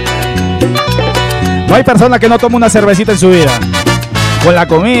 No hay persona que no tome una cervecita en su vida. Con la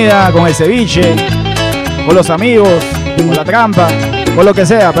comida, con el ceviche, con los amigos, con la trampa, con lo que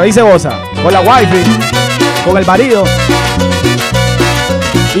sea, pero ahí se goza. Con la wifi, con el marido.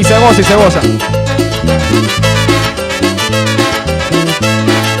 Y se goza y se goza.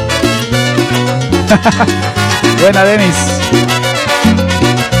 Buena, Denis.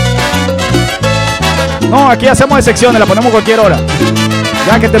 No, aquí hacemos de secciones, la ponemos cualquier hora.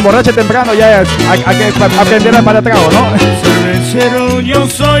 Ya que te emborraches temprano, ya hay que aprender a para trago, ¿no? Cervecero yo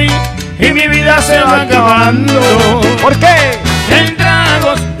soy y mi vida se va acabando. ¿Por qué? En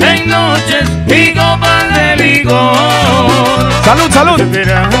tragos, en noches y copas de licor. ¡Salud, salud!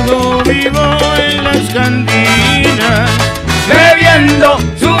 Desesperado vivo en las cantinas, bebiendo,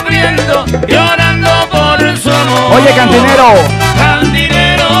 sufriendo, llorando por su amor. Oye, cantinero.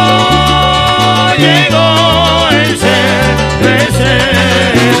 Cantinero, llegó el cervecero.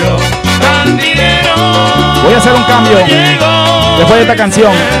 Cantinero, voy a hacer un cambio después de esta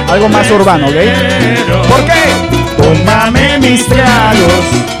canción, algo más urbano, ¿ok? ¿Por qué? Póngame mis tragos,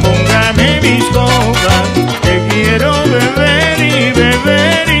 póngame mis copas, que quiero beber y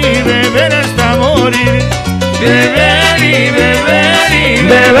beber y beber hasta morir. Beber y beber y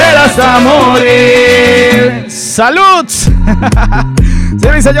beber hasta morir. ¡Salud!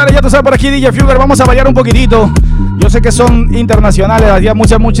 Señores y señores, ya tú sabes, por aquí DJ Fugger, vamos a variar un poquitito. Yo sé que son internacionales, había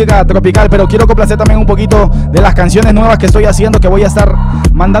mucha música tropical, pero quiero complacer también un poquito de las canciones nuevas que estoy haciendo, que voy a estar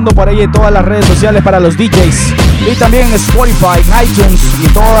mandando por ahí en todas las redes sociales para los DJs. Y también en Spotify, iTunes y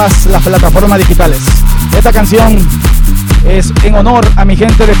todas las plataformas digitales. Esta canción es en honor a mi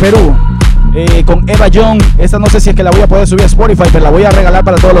gente de Perú. Con Eva Young. Esta no sé si es que la voy a poder subir a Spotify, pero la voy a regalar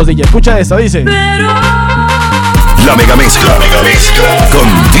para todos los DJs. Escucha esto, dice. La mega mezcla con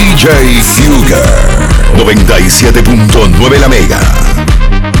DJ Fugger. 97.9 La Mega.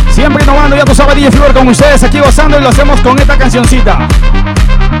 Siempre innovando, ya tú sabes, DJ Fugger con ustedes aquí gozando, y lo hacemos con esta cancioncita.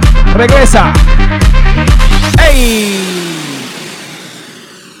 Regresa. ¡Ey!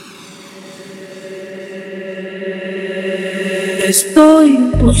 Estoy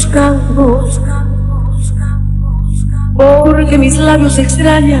buscando porque mis labios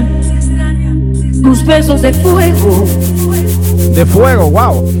extrañan tus besos de fuego. De fuego,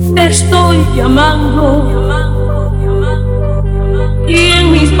 wow. Te estoy llamando y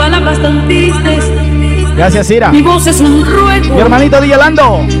en mis palabras tan tristes. Gracias, Ira. Mi voz es un ruego. Mi hermanito DJ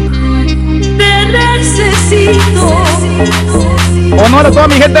Lando. Te necesito. Honor a toda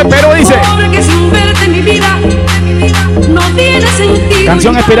mi gente de Perú, dice. Porque sin verte mi vida no tiene sentido.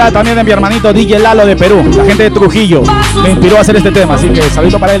 Canción inspirada también de mi hermanito DJ Lalo de Perú. La gente de Trujillo me inspiró a hacer este tema, así que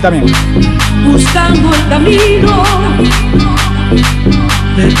saludo para él también. Buscando el camino.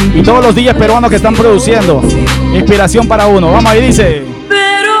 Y todos los DJs peruanos que están produciendo. Inspiración para uno. Vamos ahí, dice.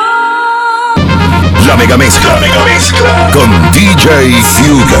 La mega mezcla con DJ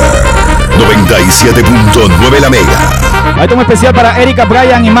Fugger. 97.9 la mega. Ahí está un especial para Erika,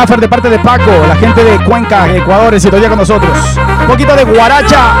 Brian y Maffer de parte de Paco, la gente de Cuenca, Ecuador, y todavía con nosotros. Un poquito de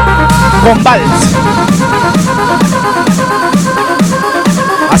guaracha con vals.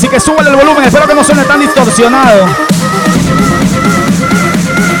 Así que súbale el volumen, espero que no suene tan distorsionado.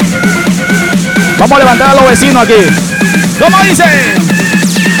 Vamos a levantar a los vecinos aquí. ¿Cómo dice?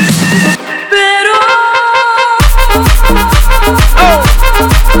 Pero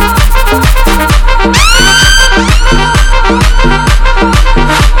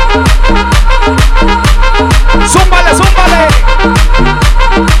 ¡Zúmbale, zúmbale!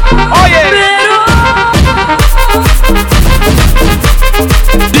 ¡Oye!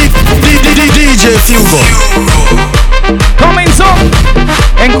 DJ Fugger. Comenzó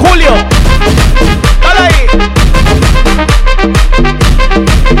en julio. Dale ahí.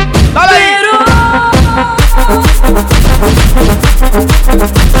 Dale ahí.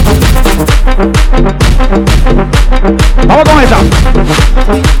 Vamos con esta.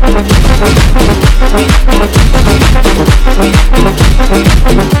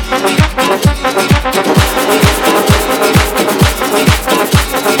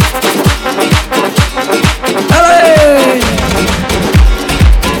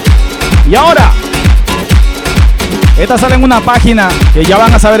 Y ahora, esta sale en una página que ya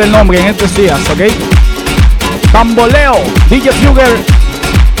van a saber el nombre en estos días, ¿ok? Bamboleo, DJ Fugger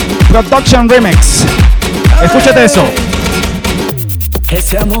Production Remix. Escúchate eso.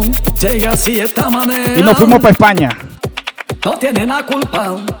 Ese amor llega así de esta manera. Y nos fuimos para España. No tiene la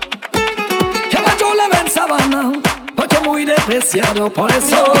culpa. Que la yo le ven sabana. Porque muy despreciado por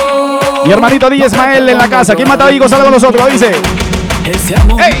eso. Mi hermanito DJ Ismael en la casa. ¿Quién mata a Vigo? Sale con nosotros, dice. Ese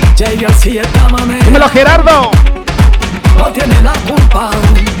amor llega así de esta manera. Dímelo, Gerardo. No tiene la culpa.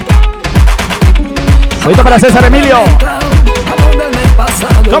 Ahorita para César Emilio.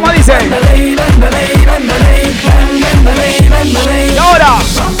 ¿Cómo dice? Y ahora.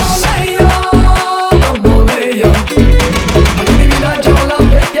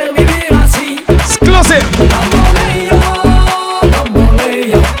 Exclusive.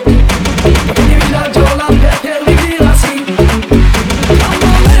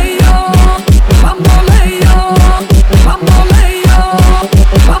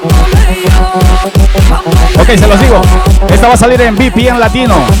 Ok, se los digo. Esta va a salir en VPN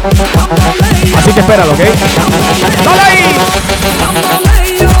Latino. Así que espéralo, ¿ok? ¡Dale ahí!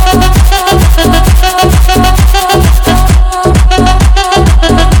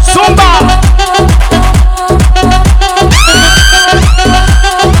 ¡Zumba!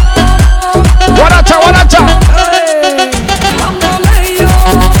 ¡Guaracha, guaracha!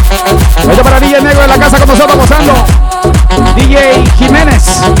 Esto para DJ Negro en la casa con nosotros gozando. DJ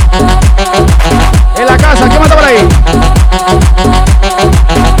Jiménez en la casa. ¿Qué mata por ahí?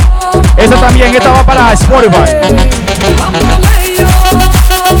 Esta también, esta va para Spotify.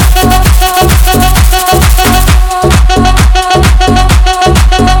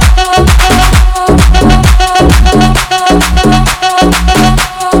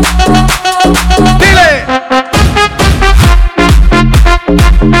 Dile.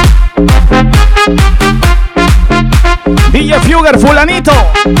 DJ Fugger, fulanito.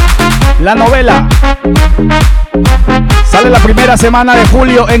 La novela sale la primera semana de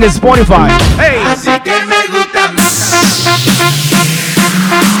julio en Spotify. Hey. Así que me gusta más.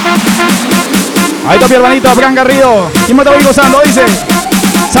 Ahí está mi hermanito Abraham Garrido. ¿Quién me está gozando? Dice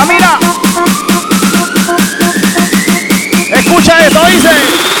Samira. Escucha esto, dice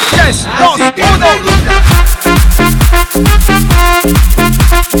 3, 2, 1.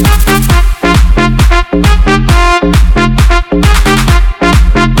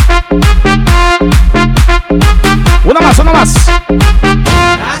 Una más, una más.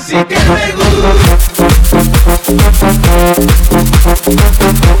 Así que me gusta.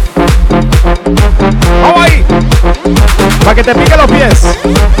 Vamos ahí. Para que te pique los pies.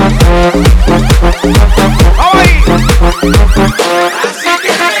 Vamos ahí. Así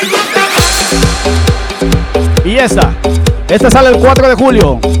que me gusta. Y esta sale el 4 de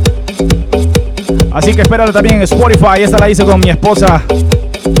julio. Así que espéralo también en Spotify. Esta la hice con mi esposa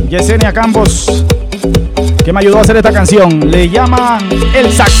Yesenia Campos, que me ayudó a hacer esta canción. Le llama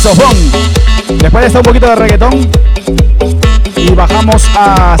El Saxofón. Después está un poquito de reggaetón y bajamos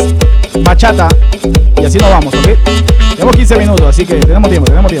a bachata y así nos vamos, ¿ok? Tenemos 15 minutos, así que tenemos tiempo,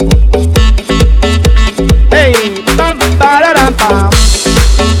 tenemos tiempo. Hey, tam, tararán, pam.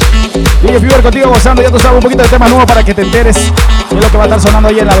 DJ Fugger contigo gozando, ya tú sabes un poquito de temas nuevos para que te enteres de lo que va a estar sonando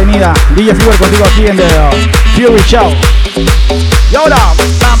ahí en la avenida. DJ Fugger contigo aquí en The Fury Show. Y ahora,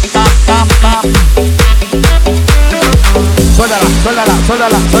 pam, pam, pam, pam.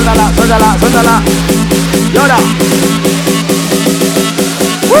 suéltala, suéltala, suéltala, suéltala. Y ahora.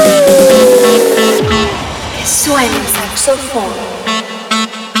 Que suene el saxofón.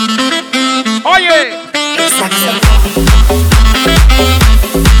 Oye. El saxofón.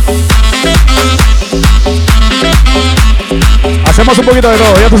 Hacemos un poquito de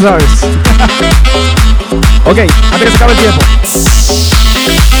todo, ya tú sabes. Ok, antes que se acabe el tiempo.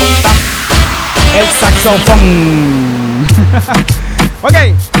 El saxofón. Ok,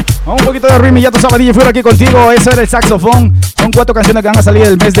 vamos un poquito de ritmo, ya tú sabes, DJ Fuera aquí contigo. Ese era el saxofón. Son 4 canciones que van a salir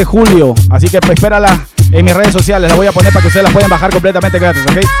el mes de julio. Así que espérala en mis redes sociales. Las voy a poner para que ustedes las puedan bajar completamente gratis,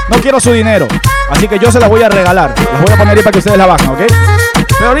 ¿ok? No quiero su dinero, así que yo se las voy a regalar. Las voy a poner ahí para que ustedes la bajen, ¿ok?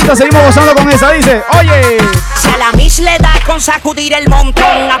 Pero ahorita seguimos gozando con esa. Dice, oye. Si a la Miss le da con sacudir el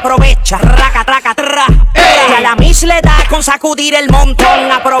montón, aprovecha, raca, traca, tra. Si a la Miss le da con sacudir el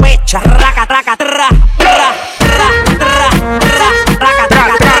montón, aprovecha, raca, traca, tra.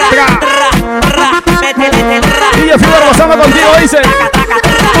 DJ Fuera gozando contigo, dice.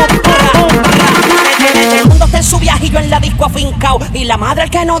 El mundo está en su viaje y yo en la disco afincao. Y la madre el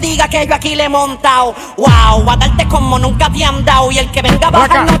que no diga que yo aquí le he montao. Wow, a darte como nunca te han dado. Y el que venga a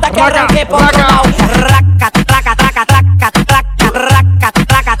bajar nota que arranque por otro lado. Raca, traca, traca, traca, traca, raca,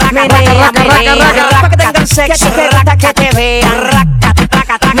 traca, traca, menea, menea. Pa' que tengan sexo, raca, que te vean. Raca,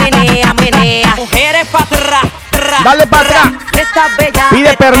 traca, traca, menea, menea. Mujeres pa' atrás. Dale para atrás.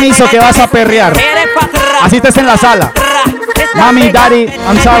 Pide permiso que vas a perrear. Así estés en la sala. Mami, daddy,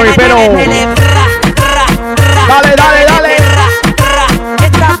 I'm sorry, pero. Dale, dale, dale.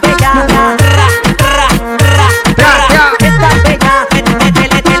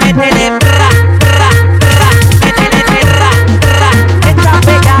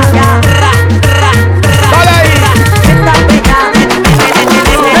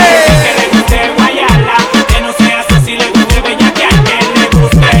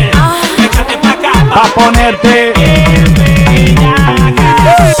 A ponerte una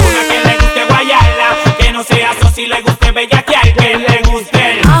que le guste guayala, que no sea soci, le guste bellaquear, que le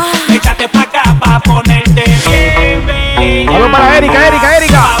guste. Échate pa' acá pa' ponerte bien bella. Algo para Erika, Erika,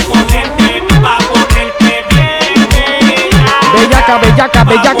 Erika. Pa' ponerte bien bella. Bellaca, bellaca,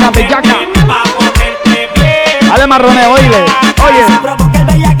 bellaca, bellaca. Pa' ponerte bien. Dale marroneo, oíle. Oye.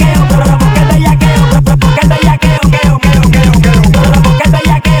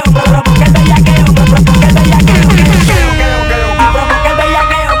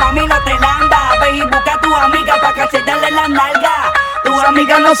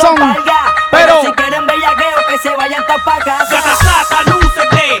 No son pero si quieren bellaqueo que se vayan pa' casa. Gata sata,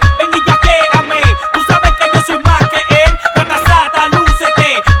 lúcete, ven y yaquéame. Tú sabes que yo soy más que él. Gata sata, lúcete,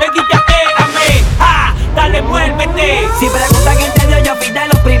 ven y yaquéame. Ja, dale, muévete. Si preguntan quién te dio, yo fui de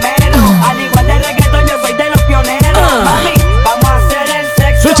los primeros. Al igual de reggaetón, yo soy de los pioneros. Mami, vamos a hacer el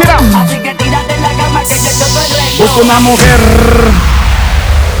sexo. Switch it up. Así que tírate en la cama que yo soy el rey. Busca una mujer.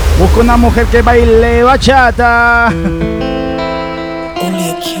 Busca una mujer que baile bachata.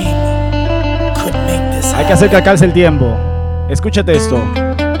 Hay que hacer que alcance el tiempo. Escúchate esto.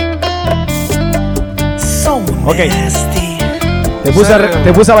 Ok. Te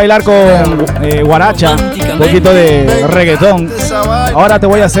puse a bailar con guaracha, un poquito de reggaetón. Ahora te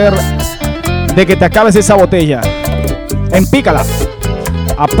voy a hacer de que te acabes esa botella. Empícala.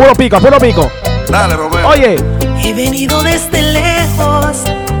 A puro pico, a puro pico. Dale, Romeo. Oye. He venido desde lejos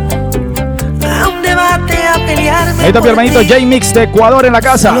a un debate a pelearme. Ahí está mi hermanito J-Mix de Ecuador en la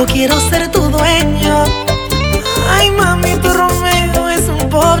casa. Solo quiero ser tu dueño. Ay, mami, tu Romeo es un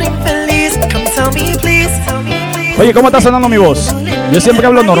pobre infeliz. Come tell me, please. Oye, ¿cómo está sonando mi voz? Yo siempre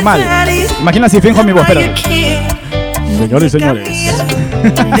hablo normal. Imagina si finjo mi voz, espérate. Señores y señores.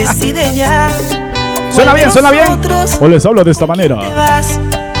 Decide ya. ¿Suena bien? ¿Suena bien? O les hablo de esta manera.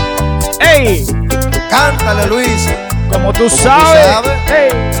 ¡Ey! Cántale, Luis. Como tú sabes.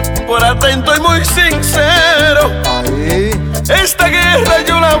 Ey. Por atento y muy sincero. Ahí. Esta guerra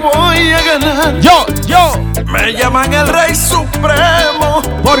yo la voy a ganar. Yo. Me llaman el Rey Supremo.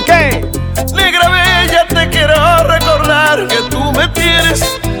 ¿Por qué? Negra bella, te quiero recordar que tú me tienes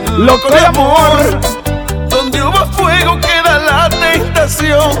loco de amor. Donde hubo fuego queda la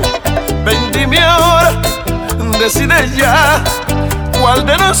tentación. Ven, dime ahora, decide ya. ¿Cuál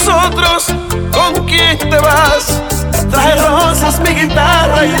de nosotros con quién te vas? Traje rosas, mi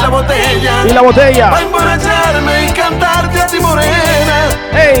guitarra y la botella. Y la botella. Pa' emborracharme y cantarte a ti, morena.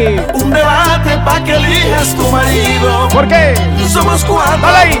 ¡Ey! Un debate pa' que elijas tu marido. ¿Por qué? Somos 4,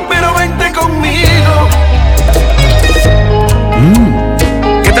 ¡Dale! pero vente conmigo.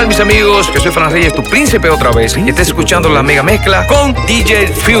 ¿Qué tal, mis amigos? Yo soy Fran Reyes, tu príncipe otra vez. Y estás escuchando la Mega Mezcla con DJ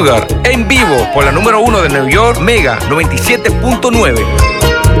Fugger en vivo por la número 1 de New York, Mega 97.9.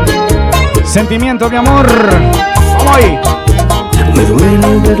 Sentimiento, mi amor. Vamos ahí. Me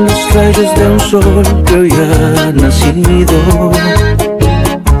duele ver los rayos de un sol que hoy ha nacido,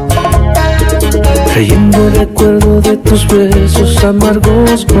 trayendo recuerdo de tus besos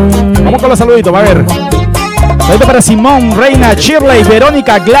amargos con... Vamos con los saluditos, va a ver. Saludito para Simón, Reina, Shirley,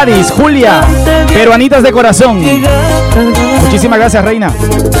 Verónica, Gladys, Julia, peruanitas de corazón. Muchísimas gracias, Reina.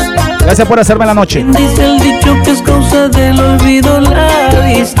 Gracias por hacerme la noche. Dice el dicho que es causa del olvido la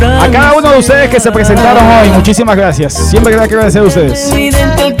distancia. A cada uno de ustedes que se presentaron hoy, muchísimas gracias. Siempre hay que agradecer a ustedes.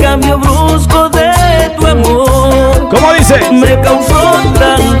 Evidente el cambio brusco de tu amor. ¿Cómo dice? Me causó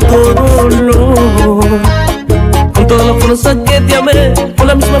tanto dolor. Con toda la fuerza que te amé, con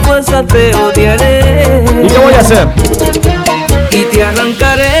la misma fuerza te odiaré. ¿Y qué voy a hacer? Y te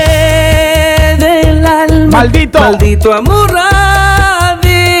arrancaré del alma. Maldito amor a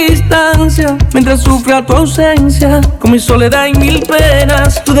distancia. Mientras sufra tu ausencia, con mi soledad y mil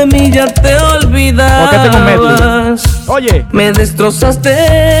penas, tú de mí ya te olvidabas. Oye, me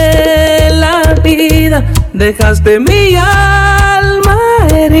destrozaste la vida, dejaste mi alma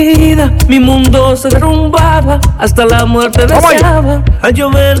herida, mi mundo se derrumbaba, hasta la muerte deseaba, al yo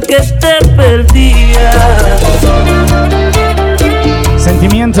ver que te perdía.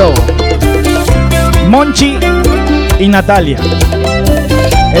 Sentimiento, Monchi y Natalia.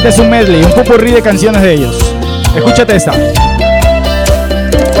 Este es un medley, un popurrí de canciones de ellos. Escúchate esta.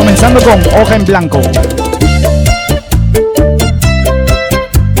 Comenzando con Hoja en Blanco.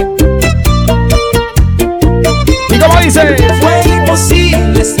 ¿Y cómo dice? Fue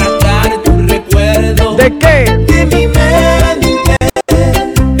imposible sacar tu recuerdo. ¿De qué? De mi mente.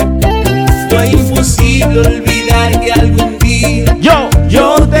 Fue imposible olvidar que algún día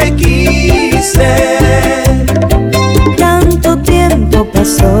yo te quise. Tanto tiempo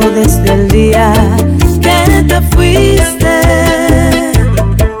pasó desde el día que te fuiste.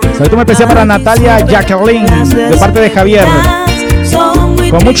 Saludos especial para Natalia Jacqueline, de parte de Javier.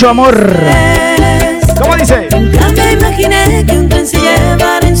 Con mucho amor. ¿Cómo dice? Nunca me imaginé que un tren se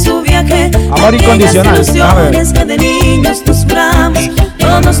llevara en su viaje. Amor incondicional. A ver. Que de niños nos juramos,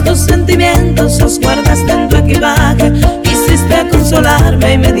 todos tus sentimientos los guardaste en tu equipaje. Quisiste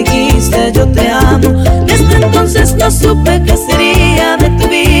consolarme y me dijiste yo te amo. Desde entonces no supe qué sería de tu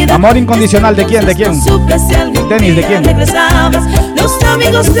vida. Amor incondicional, ¿de quién? ¿De quién? No supe si algún Tenis, ¿de quién? regresabas. Los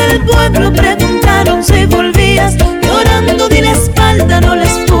amigos del pueblo preguntaron si volvías. Llorando di la espalda, no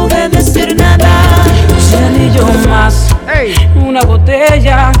les pude decir nada. Un anillo más, una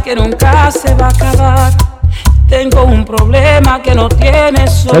botella que nunca se va a acabar. Tengo un problema que no tiene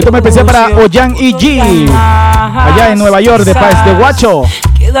solución. Saludos especial para Oyan y G, allá en Nueva York, de Guacho,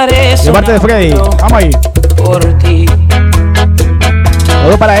 de parte de Freddy. Vamos ahí. Por ti.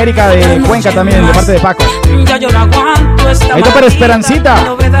 Saludos para Erika de Cuenca también, de parte de Paco. Ya yo no aguanto esta Esto para Esperancita.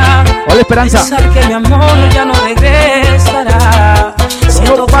 Hola, Esperanza. Pensar que mi amor ya no regresará.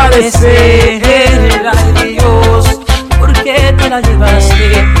 Siento padecer, ay Dios, ¿por qué te la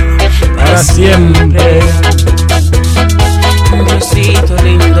llevaste para siempre? Un besito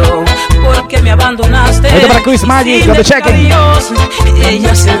lindo, porque me abandonaste. Esto para Chris Magic, con The Checking.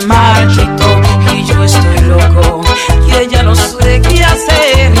 Ella se marchitó y yo estoy loco, y ella no sé qué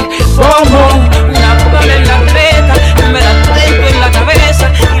hacer. Como una bala en la reta, me la traigo en la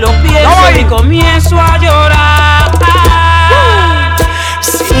cabeza y lo pienso y comienzo a llorar.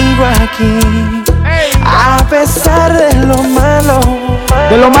 Sigo aquí, a pesar de lo malo,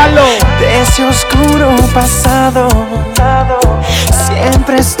 de ese oscuro pasado.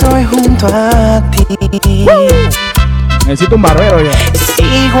 Siempre estoy junto a ti. Necesito un barbero ya.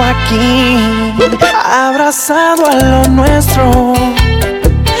 Sigo aquí, abrazado a lo nuestro,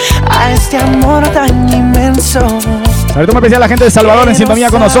 a este amor tan inmenso. Saludos especial a la gente de Salvador en sintonía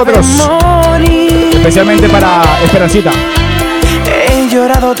con nosotros. Especialmente para Esperancita. He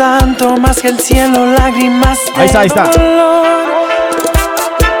llorado tanto más que el cielo, lágrimas de ahí está, ahí está.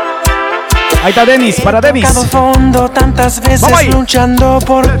 Ahí está Denis, para Denis. Tocado fondo tantas veces luchando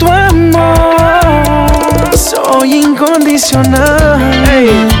por tu amor. Soy incondicional.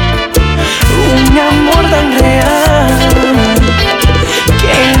 Un amor tan real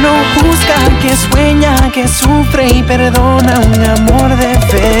que no juzga, que sueña, que sufre y perdona. Un amor de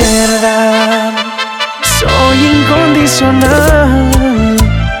verdad. Soy incondicional.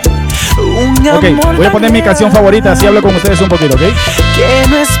 Ok, voy a poner mi canción favorita, así hablo con ustedes un poquito, ¿ok? Que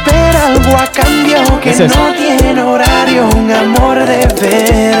no espera algo a cambio, que no tiene horario, un amor de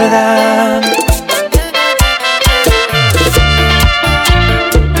verdad.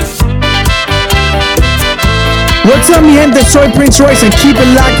 What's up, mi gente? Soy Prince Royce and keep it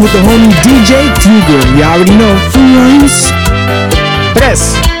locked with the homie DJ Fugar. You already know.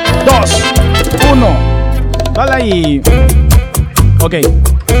 3, 2, 1. Dale ahí. Ok.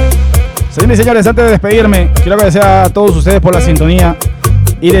 Señores y señores, antes de despedirme, quiero agradecer a todos ustedes por la sintonía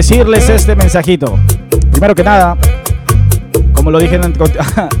y decirles este mensajito. Primero que nada, como lo dije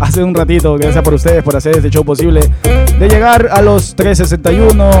hace un ratito, gracias por ustedes por hacer este show posible de llegar a los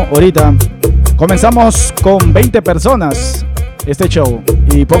 361 ahorita. Comenzamos con 20 personas este show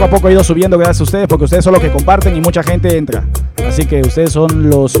y poco a poco ha ido subiendo gracias a ustedes, porque ustedes son los que comparten y mucha gente entra. Así que ustedes son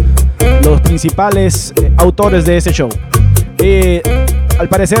los principales autores de ese show. Al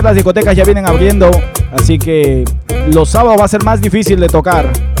parecer las discotecas ya vienen abriendo, así que los sábados va a ser más difícil de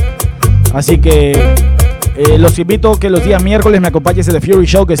tocar. Así que los invito a que los días miércoles me acompañen en The Fury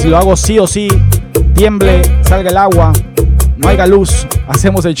Show, que si lo hago sí o sí, tiemble, salga el agua, no haya luz,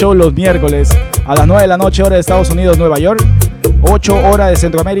 hacemos el show los miércoles a las 9 de la noche, hora de Estados Unidos, Nueva York, 8 horas de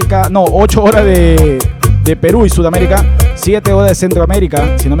Centroamérica, no, 8 horas de Perú y Sudamérica, 7 horas de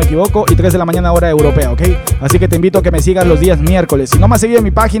Centroamérica, si no me equivoco, y 3 de la mañana hora europea, ¿ok? Así que te invito a que me sigas los días miércoles. Si no me has seguido en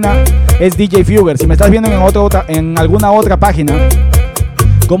mi página, es DJ Fugar. Si me estás viendo en alguna otra página,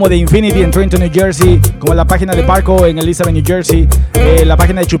 como de Infinity en Trenton, New Jersey, como la página de Barco en Elizabeth, New Jersey, la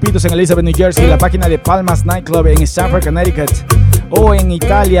página de Chupitos en Elizabeth, New Jersey, la página de Palmas Nightclub en Stamford, Connecticut, o en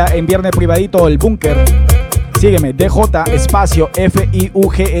Italia en Viernes Privadito, El Búnker. Sígueme, DJ espacio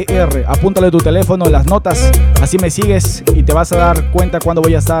FIUGER. Apúntale tu teléfono, las notas, así me sigues y te vas a dar cuenta cuando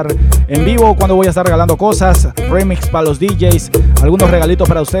voy a estar en vivo, cuando voy a estar regalando cosas, remix para los DJs, algunos regalitos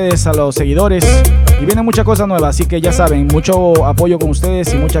para ustedes, a los seguidores, y vienen muchas cosas nuevas, así que ya saben, mucho apoyo con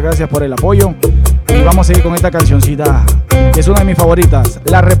ustedes y muchas gracias por el apoyo. Y vamos a seguir con esta cancioncita, que es una de mis favoritas,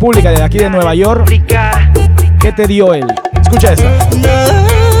 La República, de aquí de Nueva York. ¿Qué te dio él? Escucha esta.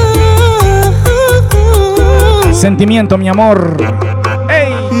 Sentimiento, mi amor.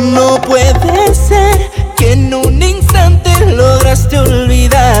 ¡Ey! No puede ser que en un instante lograste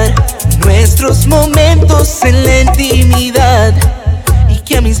olvidar nuestros momentos en la intimidad y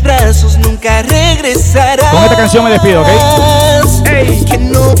que a mis brazos nunca regresarás. Con esta canción me despido, ¿ok? ¡Ey! Que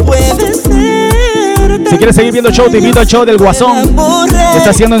no puede ser. Si quieres seguir viendo el show, te invito al show del Guasón, que está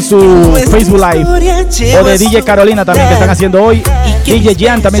haciendo en su Facebook Live, o de DJ Carolina también, que están haciendo hoy. DJ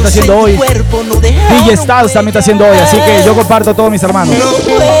Jan también está haciendo hoy. DJ Styles también está haciendo hoy. Así que yo comparto a todos mis hermanos.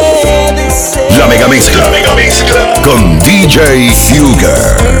 La mega mezcla con DJ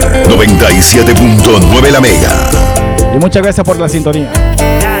Fugar 97.9 la mega. Y muchas gracias por la sintonía.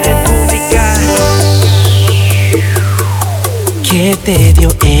 ¿Qué te dio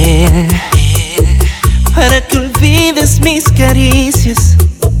él? Para que olvides mis caricias,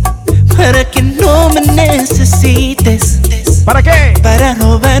 para que no me necesites. ¿Para qué? Para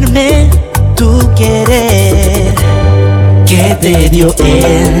robarme tu querer. ¿Qué te dio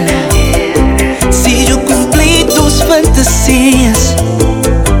él? Si yo cumplí tus fantasías,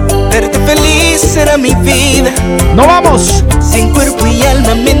 verte feliz era mi vida. ¡No vamos! Sin cuerpo y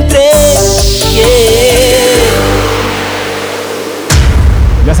alma me entregué.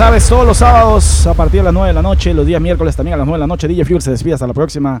 Ya sabes, todos los sábados a partir de las 9 de la noche, los días miércoles también a las 9 de la noche, DJ Fugar se despide hasta la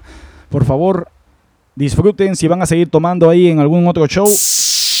próxima. Por favor, disfruten. Si van a seguir tomando ahí en algún otro show,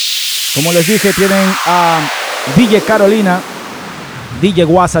 como les dije, tienen a DJ Carolina, DJ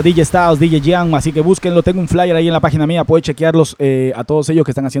Guasa, DJ Styles, DJ Jan, así que búsquenlo. Tengo un flyer ahí en la página mía, pueden chequearlos a todos ellos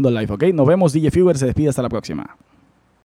que están haciendo live, ¿ok? Nos vemos. DJ Fugar se despide hasta la próxima.